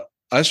so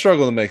I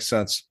struggle to make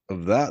sense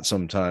of that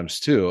sometimes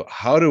too.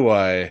 How do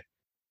I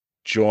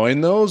join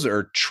those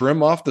or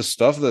trim off the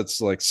stuff that's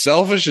like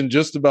selfish and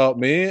just about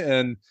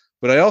me?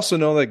 But I also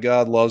know that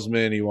God loves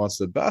me and he wants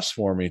the best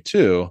for me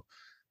too.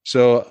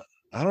 So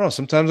I don't know.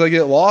 Sometimes I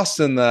get lost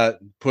in that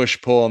push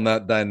pull and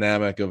that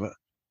dynamic of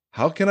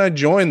how can I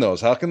join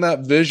those? How can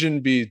that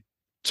vision be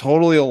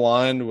totally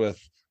aligned with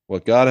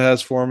what God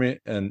has for me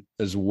and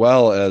as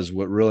well as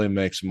what really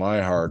makes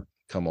my heart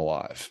come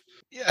alive?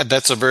 Yeah,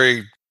 that's a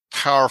very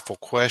powerful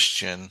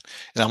question.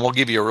 And I'm going to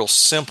give you a real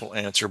simple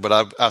answer,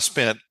 but I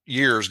spent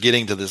years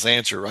getting to this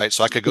answer, right?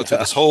 So I could go through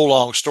Yeah. this whole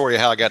long story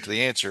of how I got to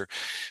the answer,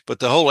 but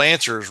the whole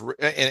answer is,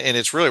 and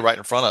it's really right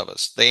in front of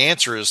us. The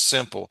answer is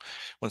simple.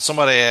 When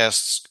somebody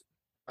asks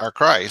our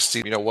Christ,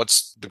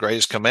 what's the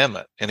greatest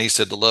commandment? And he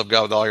said to love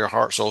God with all your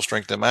heart, soul,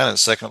 strength, and mind. And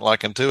second,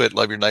 like unto it,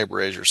 love your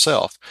neighbor as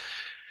yourself.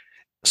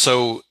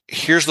 So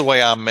here's the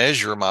way I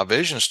measure my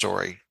vision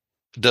story.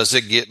 Does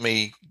it get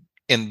me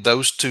in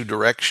those two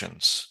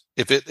directions?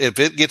 If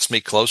it gets me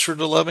closer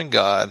to loving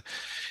God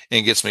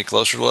and gets me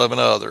closer to loving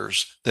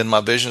others, then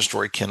my vision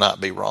story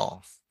cannot be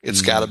wrong.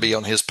 It's got to be Mm,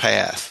 on his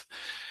path.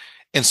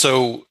 And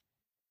so,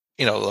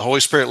 the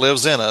Holy Spirit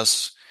lives in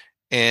us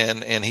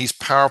and he's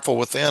powerful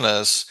within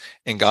us,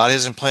 and God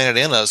has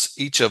implanted in us,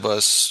 each of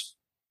us,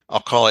 I'll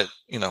call it,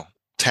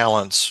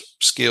 talents,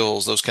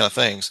 skills, those kind of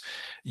things.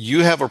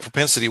 You have a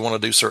propensity to want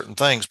to do certain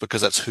things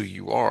because that's who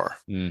you are.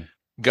 mm,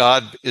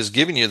 God is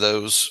giving you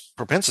those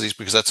propensities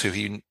because that's who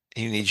he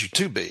needs you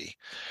to be.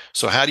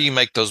 So how do you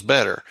make those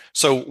better?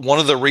 So one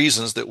of the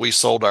reasons that we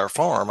sold our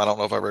farm, I don't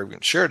know if I've ever even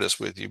shared this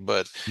with you,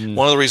 but mm.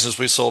 one of the reasons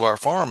we sold our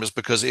farm is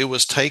because it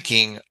was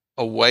taking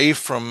away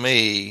from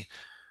me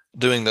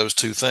doing those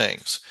two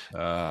things.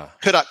 Ah,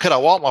 Could I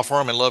walk my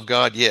farm and love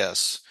God?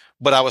 Yes.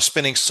 But I was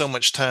spending so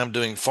much time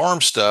doing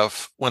farm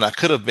stuff when I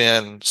could have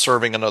been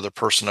serving another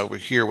person over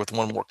here with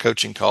one more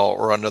coaching call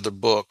or another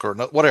book or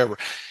whatever.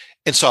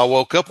 And so I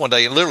woke up one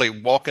day and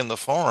literally walking the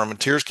farm and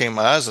tears came in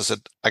my eyes and I said,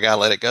 I got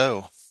to let it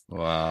go.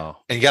 wow.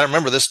 And you got to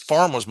remember, this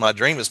farm was my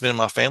dream. It's been in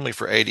my family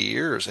for 80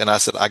 years. And I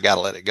said, I got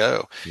to let it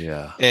go.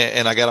 Yeah.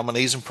 And I got on my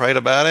knees and prayed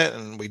about it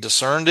and we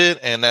discerned it.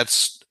 And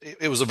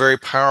it was a very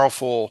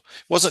powerful,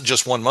 it wasn't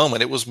just one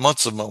moment. It was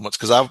months of moments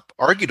because I've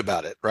argued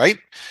about it, right?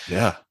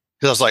 Yeah.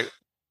 Because I was like,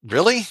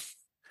 really?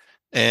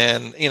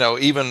 And,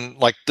 even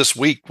like this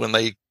week when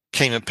they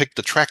came and picked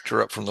the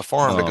tractor up from the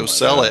farm to Oh go my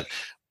sell it,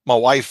 gosh. my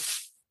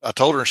wife, I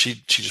told her, and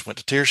she just went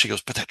to tears. She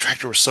goes, but that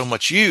tractor was so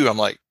much you. I'm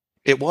like,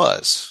 it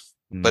was,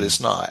 but it's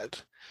Mm,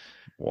 not.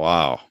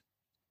 wow.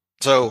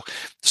 So,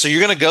 so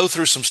you're going to go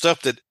through some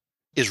stuff that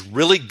is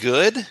really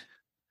good,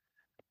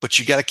 but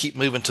you got to keep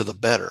moving to the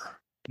better.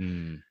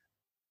 Mm,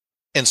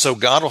 And so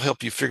God will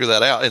help you figure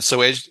that out. And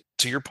so, as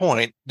to your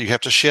point, you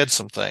have to shed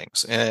some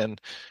things. And,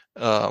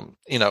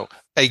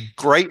 a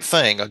great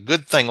thing, a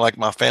good thing like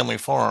my family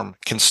farm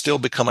can still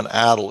become an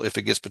idol if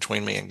it gets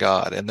between me and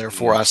God. And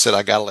therefore, mm, I said,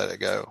 I got to let it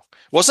go.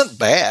 It wasn't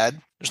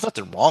bad. There's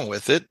nothing wrong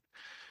with it.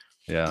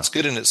 yeah. It's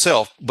good in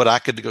itself, but I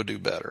could go do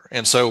better.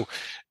 And so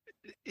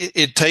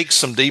it takes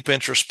some deep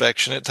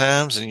introspection at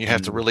times, and you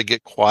have to Mm, really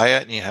get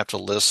quiet and you have to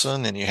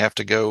listen and you have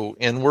to go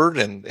inward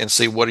and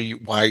see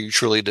why are you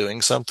truly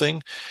doing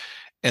something,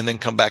 and then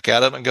come back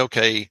out of it and go,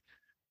 okay,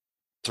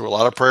 through a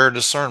lot of prayer and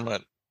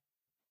discernment,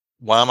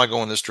 why am I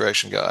going this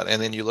direction, God?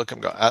 And then you look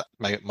and go, I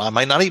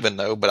may not even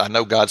know, but I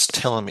know God's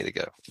telling me to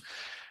go.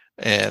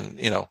 And,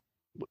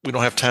 we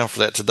don't have time for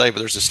that today, but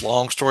there's this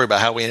long story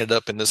about how we ended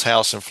up in this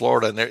house in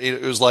Florida. And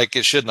it was like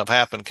it shouldn't have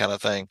happened kind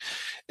of thing.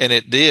 And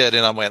it did.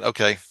 And I went,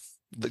 okay,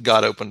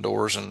 God opened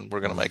doors, and we're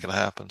going to Mm. make it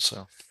happen.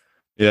 So,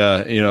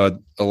 Yeah,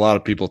 a lot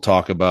of people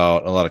talk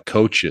about, a lot of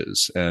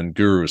coaches and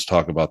gurus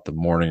talk about the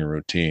morning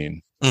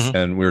routine. hmm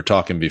And we were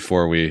talking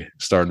before we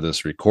started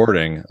this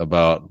recording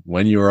about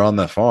when you were on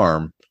the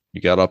farm,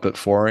 you got up at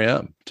 4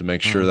 a.m. to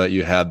make sure hmm that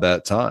you had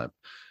that time.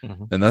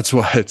 hmm And that's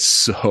why it's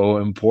so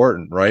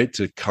important, right?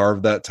 To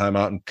carve that time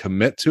out and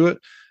commit to it,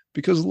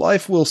 because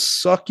life will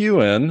suck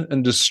you in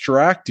and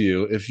distract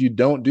you if you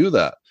don't do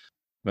that.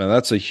 Man,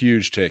 that's a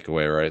huge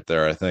takeaway right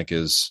there, I think,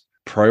 is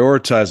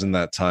prioritizing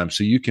that time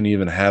so you can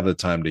even have the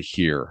time to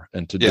hear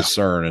and to yeah,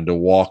 discern and to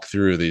walk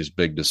through these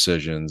big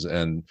decisions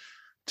and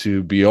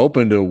to be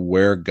open to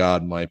where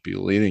God might be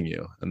leading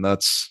you. And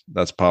that's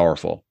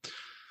powerful.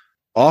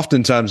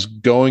 Oftentimes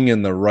going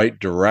in the right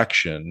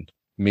direction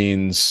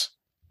means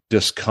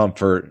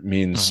discomfort,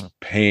 means hmm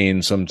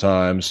pain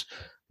sometimes.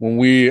 When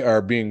we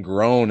are being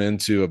grown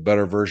into a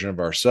better version of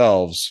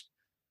ourselves,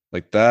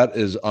 like that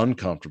is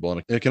uncomfortable.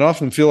 And it can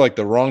often feel like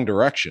the wrong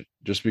direction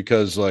just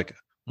because, like,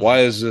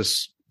 why hmm is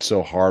this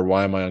so hard?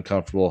 Why am I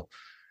uncomfortable?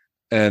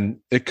 And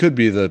it could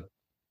be the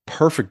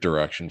perfect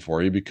direction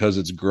for you because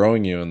it's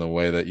growing you in the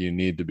way that you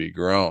need to be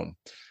grown.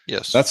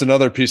 yes, That's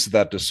another piece of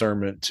that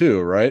discernment,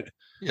 too, right?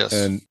 yes.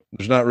 And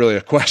there's not really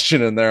a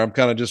question in there. I'm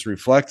kind of just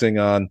reflecting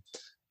on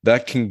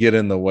that can get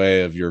in the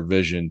way of your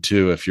vision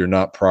too if you're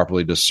not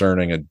properly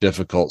discerning a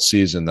difficult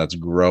season that's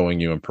growing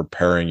you and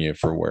preparing you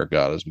for where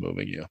God is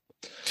moving you.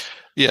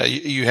 Yeah,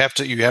 you have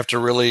to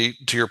really,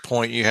 to your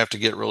point, you have to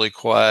get really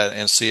quiet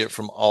and see it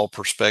from all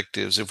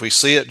perspectives. If we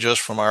see it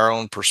just from our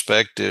own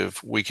perspective,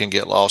 we can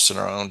get lost in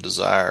our own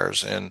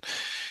desires, and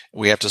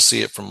we have to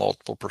see it from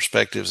multiple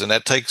perspectives. And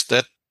that takes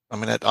that. I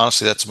mean,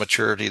 honestly, that's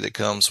maturity that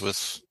comes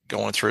with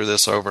going through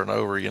this over and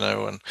over.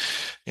 And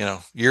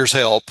years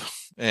help,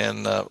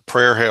 and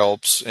prayer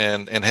helps,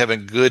 and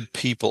having good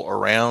people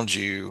around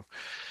you,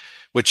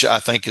 which I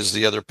think is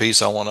the other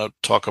piece I want to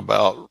talk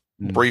about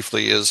Mm,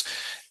 briefly is,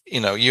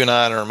 you and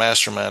I are a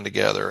mastermind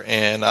together,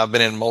 and I've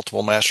been in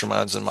multiple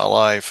masterminds in my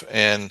life,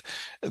 and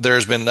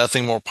there's been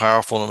nothing more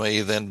powerful to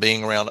me than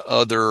being around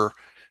other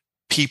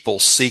people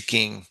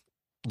seeking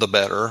the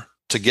better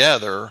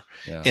together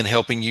yeah. and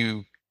helping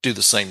you do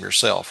the same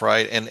yourself,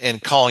 right?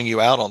 And calling you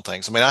out on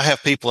things. I mean, I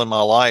have people in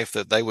my life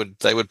that they would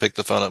pick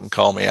the phone up and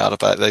call me out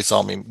if they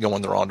saw me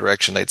going the wrong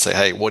direction. They'd say,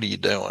 "Hey, what are you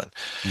doing?"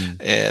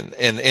 Mm,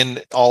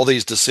 And all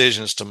these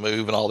decisions to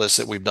move and all this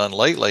that we've done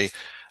lately,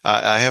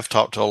 I have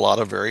talked to a lot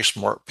of very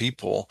smart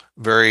people,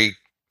 very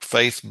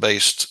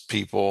faith-based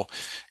people,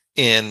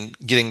 in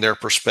getting their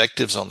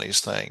perspectives on these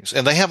things.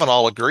 And they haven't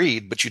all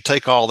agreed, but you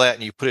take all that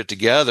and you put it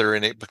together,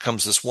 and it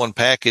becomes this one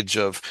package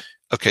of,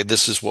 okay,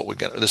 this is what we're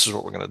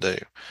gonna do,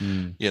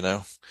 mm, you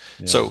know.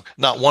 yeah. So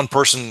not one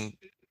person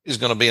is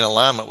going to be in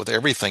alignment with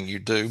everything you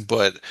do,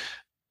 but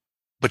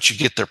you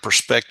get their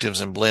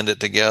perspectives and blend it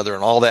together,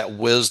 and all that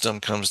wisdom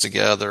comes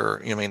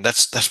together. I mean,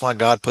 that's why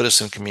God put us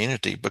in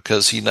community,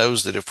 because he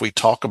knows that if we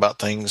talk about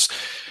things,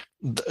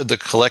 the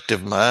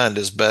collective mind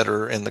is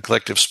better and the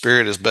collective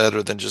spirit is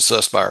better than just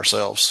us by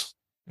ourselves,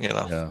 you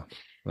know. Yeah.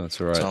 That's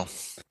right. So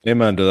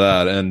Amen to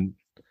that. And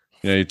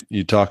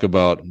you talk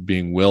about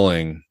being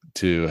willing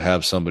to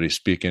have somebody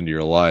speak into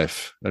your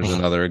life. There's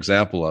another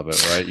example of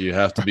it, right? You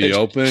have to be right.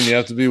 open. You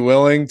have to be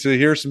willing to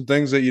hear some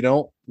things that you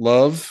don't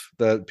love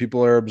that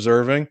people are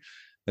observing,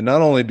 and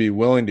not only be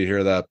willing to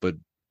hear that, but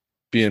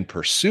be in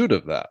pursuit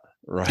of that,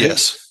 right?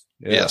 Yes.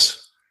 Yeah.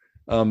 Yes.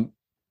 Um,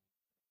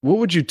 what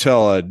would you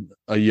tell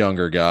a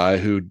younger guy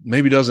who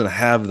maybe doesn't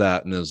have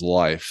that in his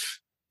life?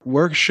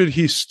 Where should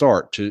he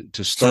start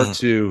to start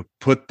to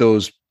put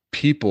those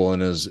people in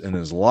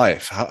his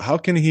life? How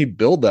can he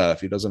build that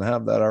if he doesn't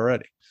have that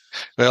already?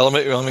 Well,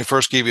 let me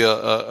first give you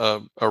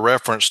a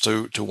reference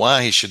to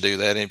why he should do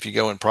that. And if you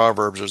go in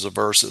Proverbs, there's a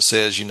verse that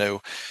says,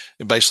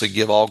 basically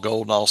give all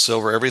gold and all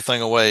silver,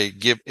 everything away.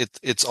 Give it;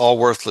 it's all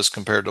worthless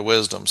compared to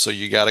wisdom. So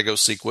you got to go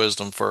seek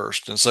wisdom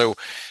first. And so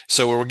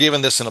we're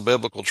given this in a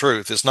biblical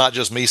truth. It's not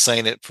just me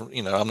saying it.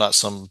 I'm not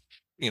some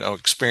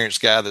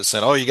experienced guy that's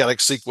saying, "Oh, you got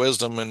to seek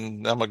wisdom,"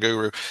 and I'm a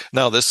guru.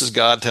 No, this is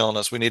God telling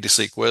us we need to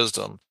seek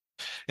wisdom.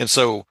 And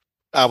so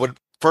I would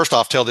first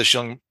off tell this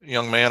young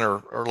man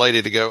or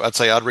lady to go. I'd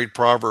say I'd read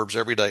Proverbs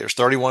every day. There's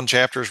 31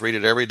 chapters. Read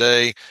it every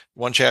day,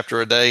 one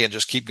chapter a day, and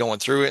just keep going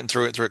through it and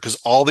through it and through it. Because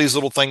all these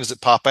little things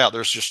that pop out,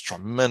 there's just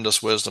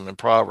tremendous wisdom in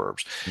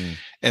Proverbs. Mm,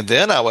 And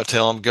then I would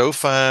tell them, go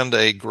find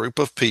a group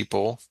of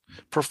people,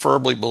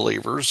 preferably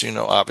believers,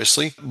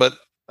 obviously, but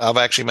I've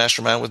actually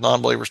mastermind with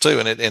non-believers too,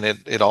 and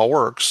it all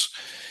works.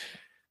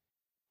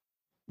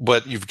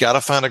 But you've got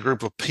to find a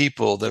group of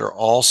people that are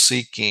all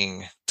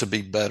seeking to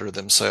be better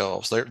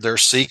themselves. They're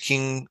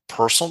seeking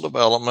personal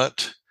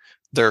development.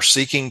 They're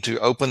seeking to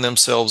open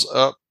themselves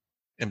up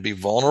and be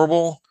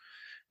vulnerable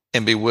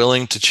and be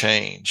willing to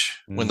change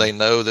when mm, they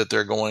know that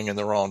they're going in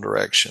the wrong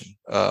direction.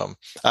 I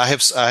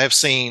have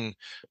seen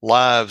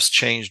lives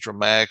change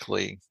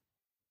dramatically.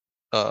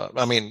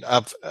 I mean,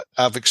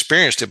 I've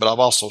experienced it, but I've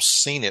also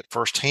seen it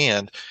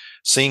firsthand.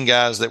 Seen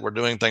guys that were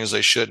doing things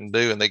they shouldn't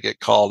do, and they get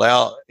called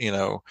out,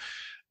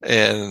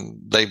 and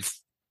they've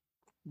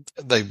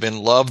they've been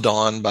loved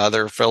on by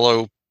their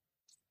fellow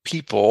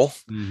people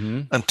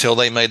Mm-hmm. until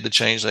they made the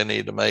change they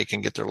needed to make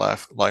and get their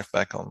life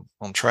back on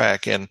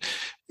track. And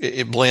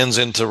it blends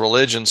into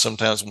religion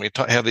sometimes when we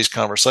have these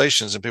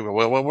conversations and people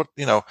go, well, what,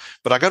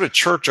 but I go to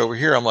church over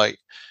here. I'm like,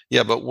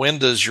 yeah, but when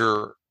does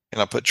and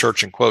I put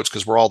church in quotes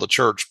because we're all the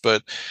church,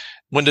 but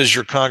when does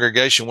your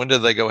congregation, when do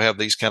they go have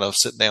these kind of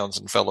sit downs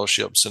and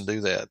fellowships and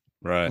do that?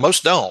 Right.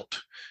 Most don't.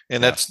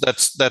 And Yeah.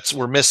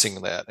 we're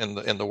missing that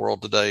in the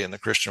world today, in the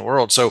Christian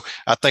world. So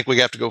I think we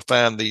have to go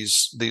find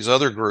these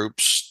other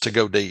groups to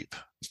go deep.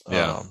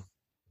 Yeah.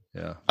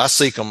 Yeah. I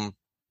seek them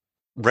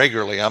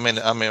regularly. I'm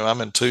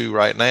in two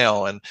right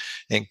now, and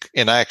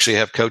I actually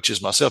have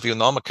coaches myself. Even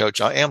though I'm a coach,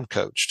 I am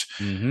coached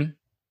Mm-hmm.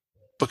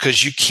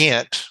 because you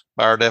can't,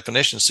 by our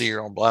definition, see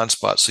your own blind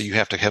spots. So you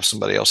have to have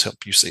somebody else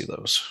help you see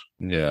those.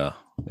 Yeah.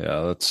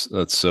 Yeah.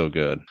 That's so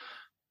good.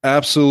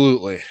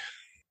 Absolutely.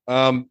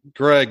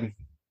 Greg,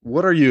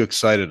 what are you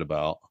excited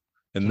about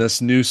in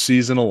this new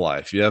season of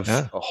life? You have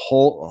a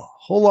whole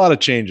lot of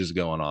changes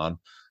going on,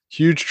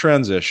 huge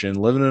transition,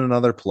 living in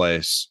another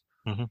place.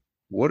 Mm-hmm.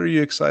 What are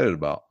you excited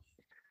about?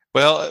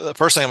 Well, the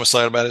first thing I'm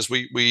excited about is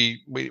we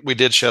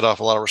did shed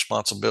off a lot of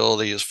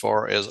responsibility as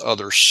far as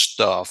other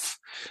stuff,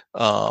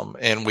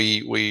 and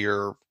we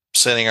are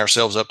setting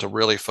ourselves up to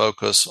really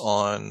focus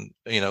on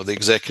the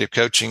executive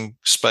coaching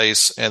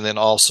space, and then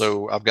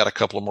also I've got a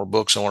couple of more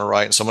books I want to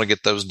write, and so I'm going to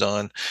get those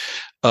done.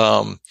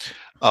 Um,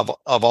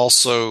 I've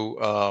also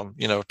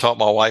talked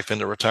my wife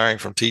into retiring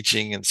from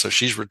teaching, and so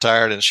she's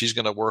retired and she's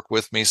going to work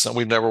with me. So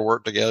we've never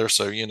worked together,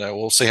 so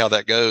we'll see how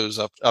that goes.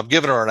 I've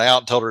given her an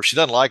out and told her if she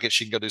doesn't like it,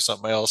 she can go do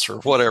something else or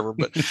whatever.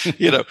 But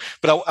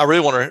but I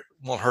really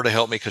want her to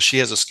help me because she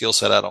has a skill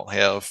set I don't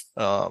have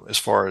as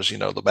far as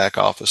the back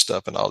office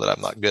stuff and all that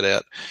I'm not good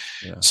at.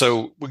 Yeah.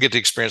 So we get to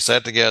experience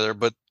that together.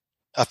 But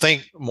I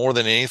think more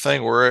than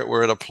anything,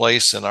 we're at a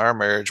place in our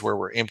marriage where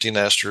we're empty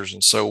nesters,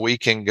 and so we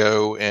can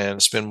go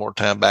and spend more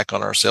time back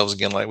on ourselves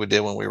again, like we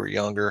did when we were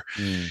younger,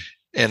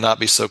 and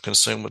not be so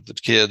consumed with the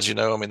kids.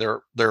 I mean,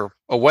 they're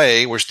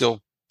away. We're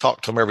still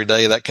talk to them every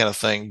day, that kind of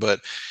thing.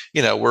 But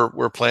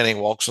we're planning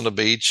walks on the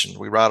beach, and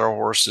we ride our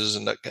horses,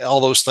 and all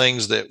those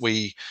things that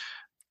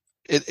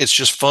it's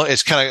just fun.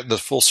 It's kind of the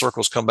full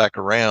circles come back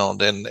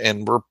around,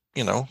 and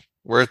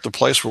we're at the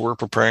place where we're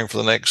preparing for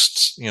the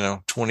next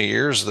 20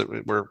 years that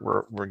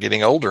we're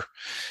getting older.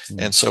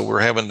 And so we're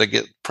having to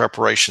get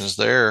preparations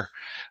there.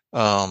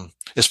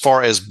 As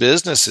far as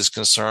business is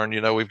concerned,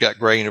 we've got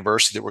Gray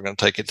University that we're going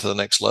to take it to the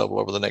next level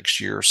over the next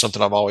year,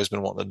 something I've always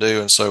been wanting to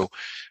do. And so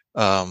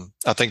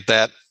I think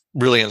that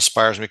really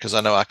inspires me because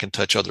I know I can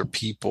touch other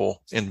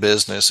people in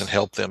business and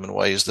help them in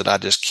ways that I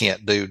just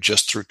can't do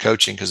just through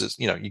coaching, because it's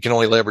you can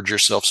only leverage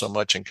yourself so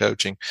much in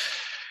coaching.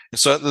 And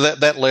so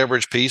that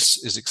leverage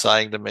piece is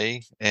exciting to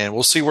me, and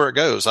we'll see where it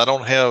goes. I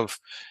don't have,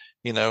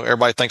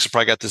 everybody thinks I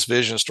probably got this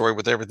vision story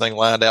with everything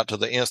lined out to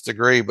the nth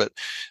degree, but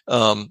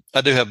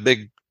I do have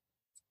big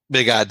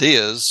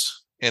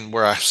ideas and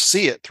where I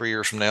see it 3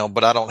 years from now,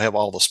 but I don't have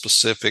all the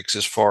specifics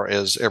as far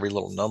as every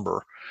little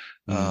number.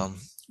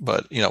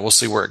 But we'll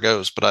see where it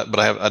goes. But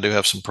I do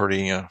have some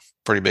pretty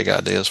big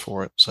ideas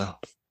for it. So.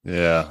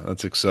 Yeah,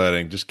 that's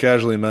exciting. Just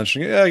casually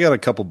mentioning, I got a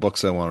couple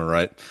books I want to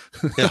write.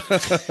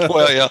 Yeah.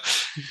 Well, yeah.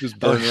 Just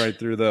burn right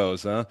through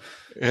those, huh?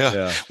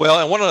 Yeah. Well,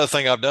 and one other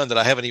thing I've done that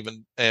I haven't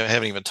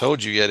even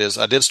told you yet is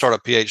I did start a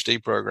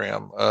PhD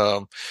program.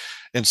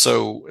 And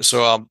so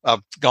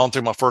I've gone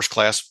through my first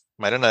class,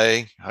 made an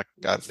A.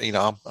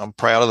 I'm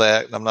proud of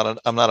that. I'm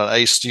not an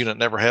A student,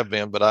 never have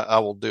been, but I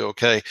will do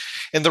okay.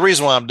 And the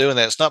reason why I'm doing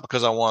that, it's not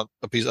because I want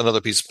another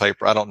piece of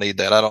paper. I don't need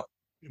that.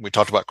 We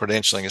talked about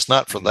credentialing. It's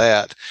not for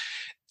that.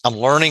 I'm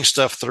learning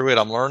stuff through it.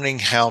 I'm learning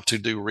how to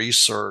do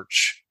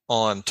research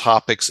on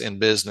topics in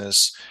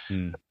business.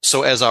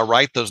 So as I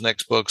write those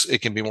next books,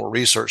 it can be more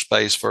research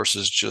based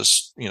versus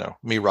just,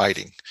 me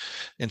writing.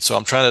 And so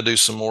I'm trying to do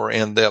some more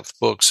in-depth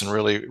books and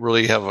really,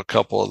 really have a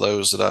couple of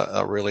those that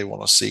I really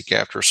want to seek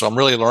after. So I'm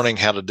really learning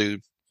how to do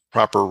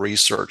proper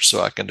research so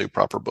I can do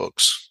proper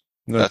books.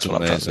 That's what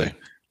amazing. I'm trying to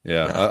do.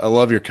 Yeah. I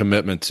love your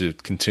commitment to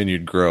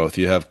continued growth.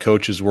 You have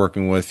coaches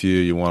working with you.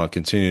 You want to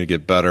continue to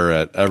get better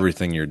at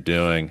everything you're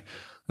doing.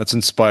 That's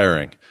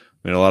inspiring.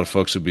 I mean, a lot of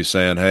folks would be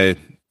saying, hey,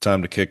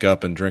 time to kick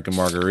up and drink a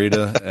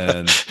margarita,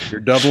 and you're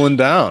doubling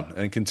down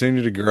and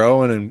continue to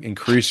grow and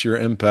increase your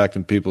impact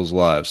in people's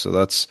lives. So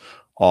that's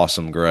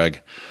awesome,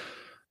 Greg.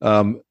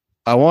 I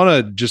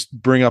want to just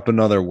bring up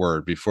another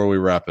word before we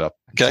wrap up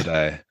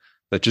today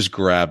that just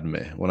grabbed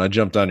me when I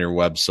jumped on your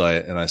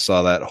website and I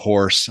saw that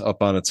horse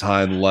up on its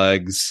hind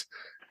legs,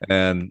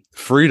 and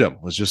freedom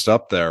was just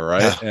up there,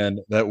 right? Yeah. And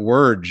that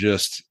word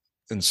just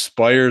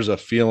inspires a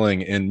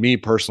feeling in me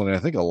personally. I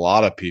think a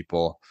lot of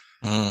people,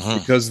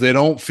 because they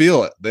don't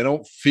feel it. They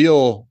don't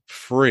feel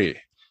free.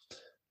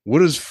 What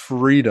does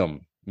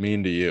freedom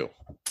mean to you?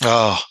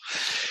 Oh,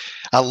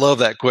 I love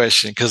that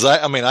question because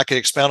I could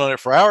expound on it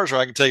for hours, or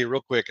I can tell you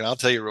real quick, and I'll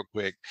tell you real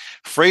quick.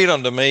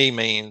 Freedom to me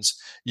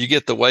means you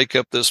get to wake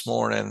up this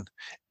morning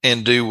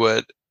and do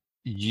what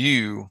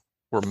you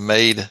were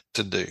made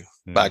to do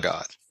by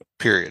God,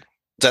 period.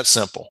 It's that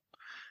simple.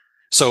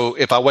 So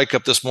if I wake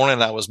up this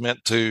morning, I was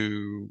meant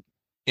to,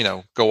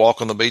 go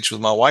walk on the beach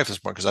with my wife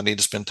this morning because I need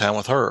to spend time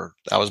with her.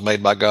 I was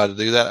made by God to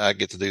do that. I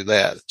get to do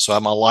that. So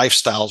my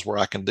lifestyle is where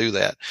I can do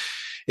that.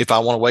 If I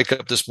want to wake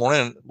up this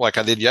morning, like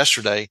I did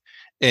yesterday,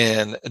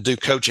 and do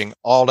coaching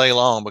all day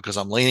long because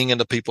I'm leaning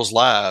into people's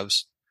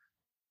lives,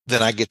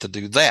 then I get to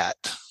do that.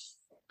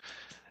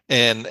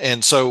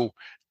 And so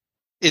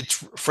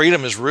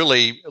freedom is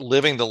really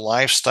living the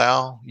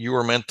lifestyle you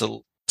were meant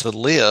to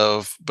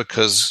live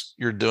because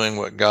you're doing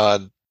what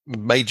God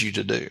made you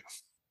to do.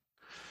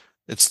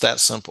 It's that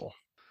simple.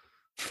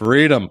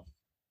 Freedom.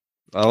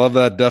 I love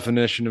that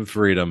definition of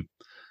freedom.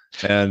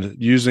 And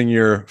using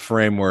your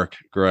framework,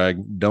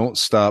 Greg, don't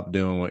stop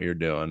doing what you're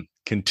doing.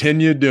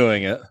 Continue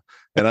doing it.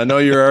 And I know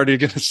you're already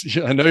going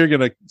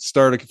to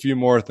start a few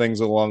more things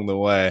along the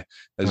way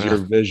as your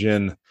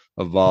vision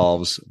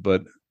evolves,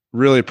 but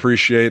really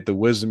appreciate the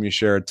wisdom you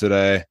shared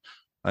today.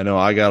 I know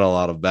I got a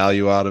lot of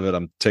value out of it.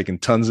 I'm taking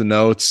tons of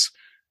notes.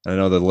 I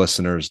know the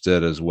listeners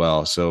did as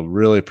well. So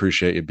really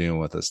appreciate you being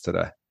with us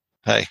today.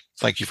 Hey,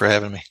 thank you for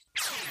having me.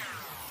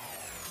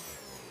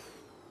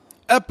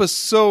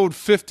 Episode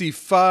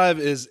 55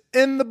 is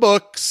in the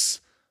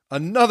books.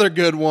 Another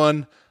good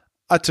one.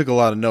 I took a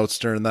lot of notes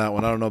during that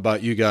one. I don't know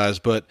about you guys,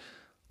 but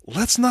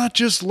let's not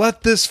just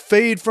let this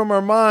fade from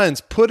our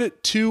minds. Put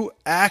it to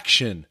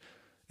action.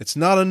 It's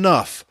not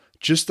enough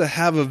just to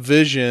have a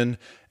vision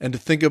and to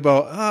think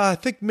about, I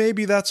think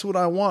maybe that's what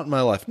I want in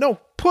my life. No,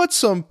 put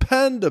some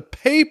pen to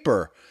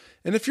paper.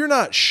 And if you're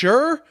not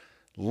sure,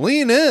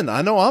 lean in.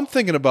 I know I'm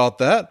thinking about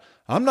that.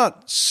 I'm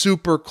not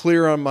super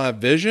clear on my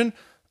vision.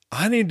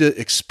 I need to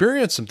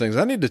experience some things.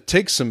 I need to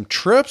take some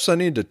trips. I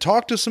need to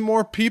talk to some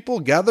more people,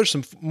 gather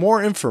some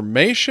more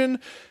information,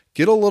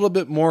 get a little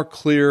bit more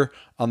clear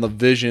on the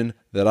vision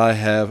that I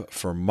have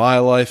for my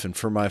life and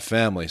for my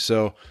family.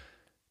 So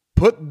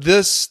put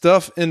this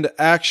stuff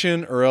into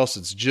action, or else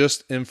it's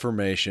just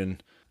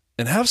information,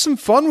 and have some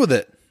fun with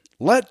it.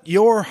 Let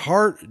your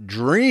heart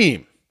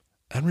dream.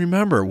 And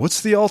remember,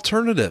 what's the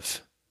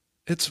alternative?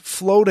 It's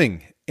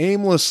floating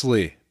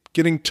aimlessly,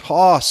 getting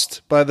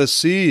tossed by the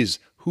seas.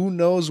 Who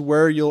knows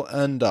where you'll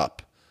end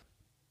up?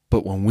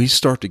 But when we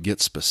start to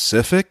get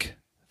specific,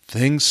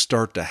 things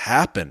start to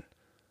happen.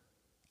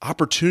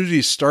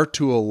 Opportunities start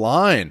to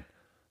align.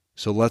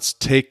 So let's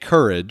take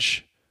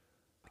courage,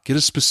 get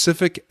as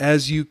specific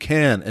as you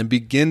can, and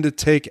begin to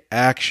take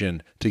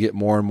action to get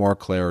more and more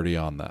clarity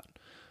on that.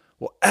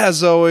 Well,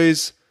 as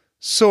always,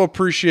 so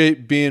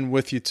appreciate being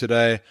with you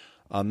today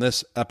on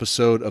this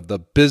episode of the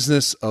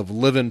Business of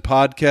Living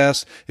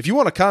podcast. If you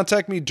want to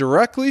contact me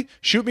directly,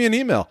 shoot me an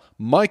email,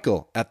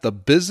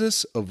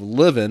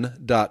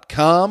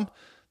 michael@thebusinessofliving.com.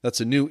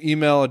 That's a new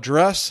email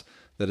address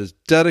that is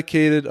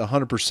dedicated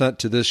 100%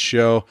 to this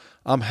show.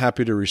 I'm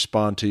happy to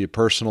respond to you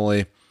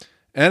personally.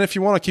 And if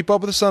you want to keep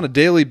up with us on a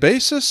daily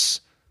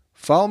basis,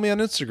 follow me on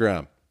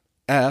Instagram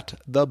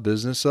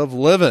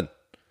 @thebusinessofliving.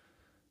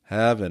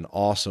 Have an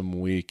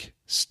awesome week.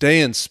 Stay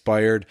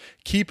inspired.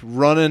 Keep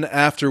running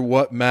after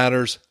what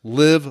matters.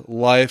 Live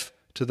life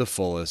to the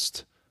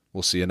fullest.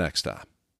 We'll see you next time.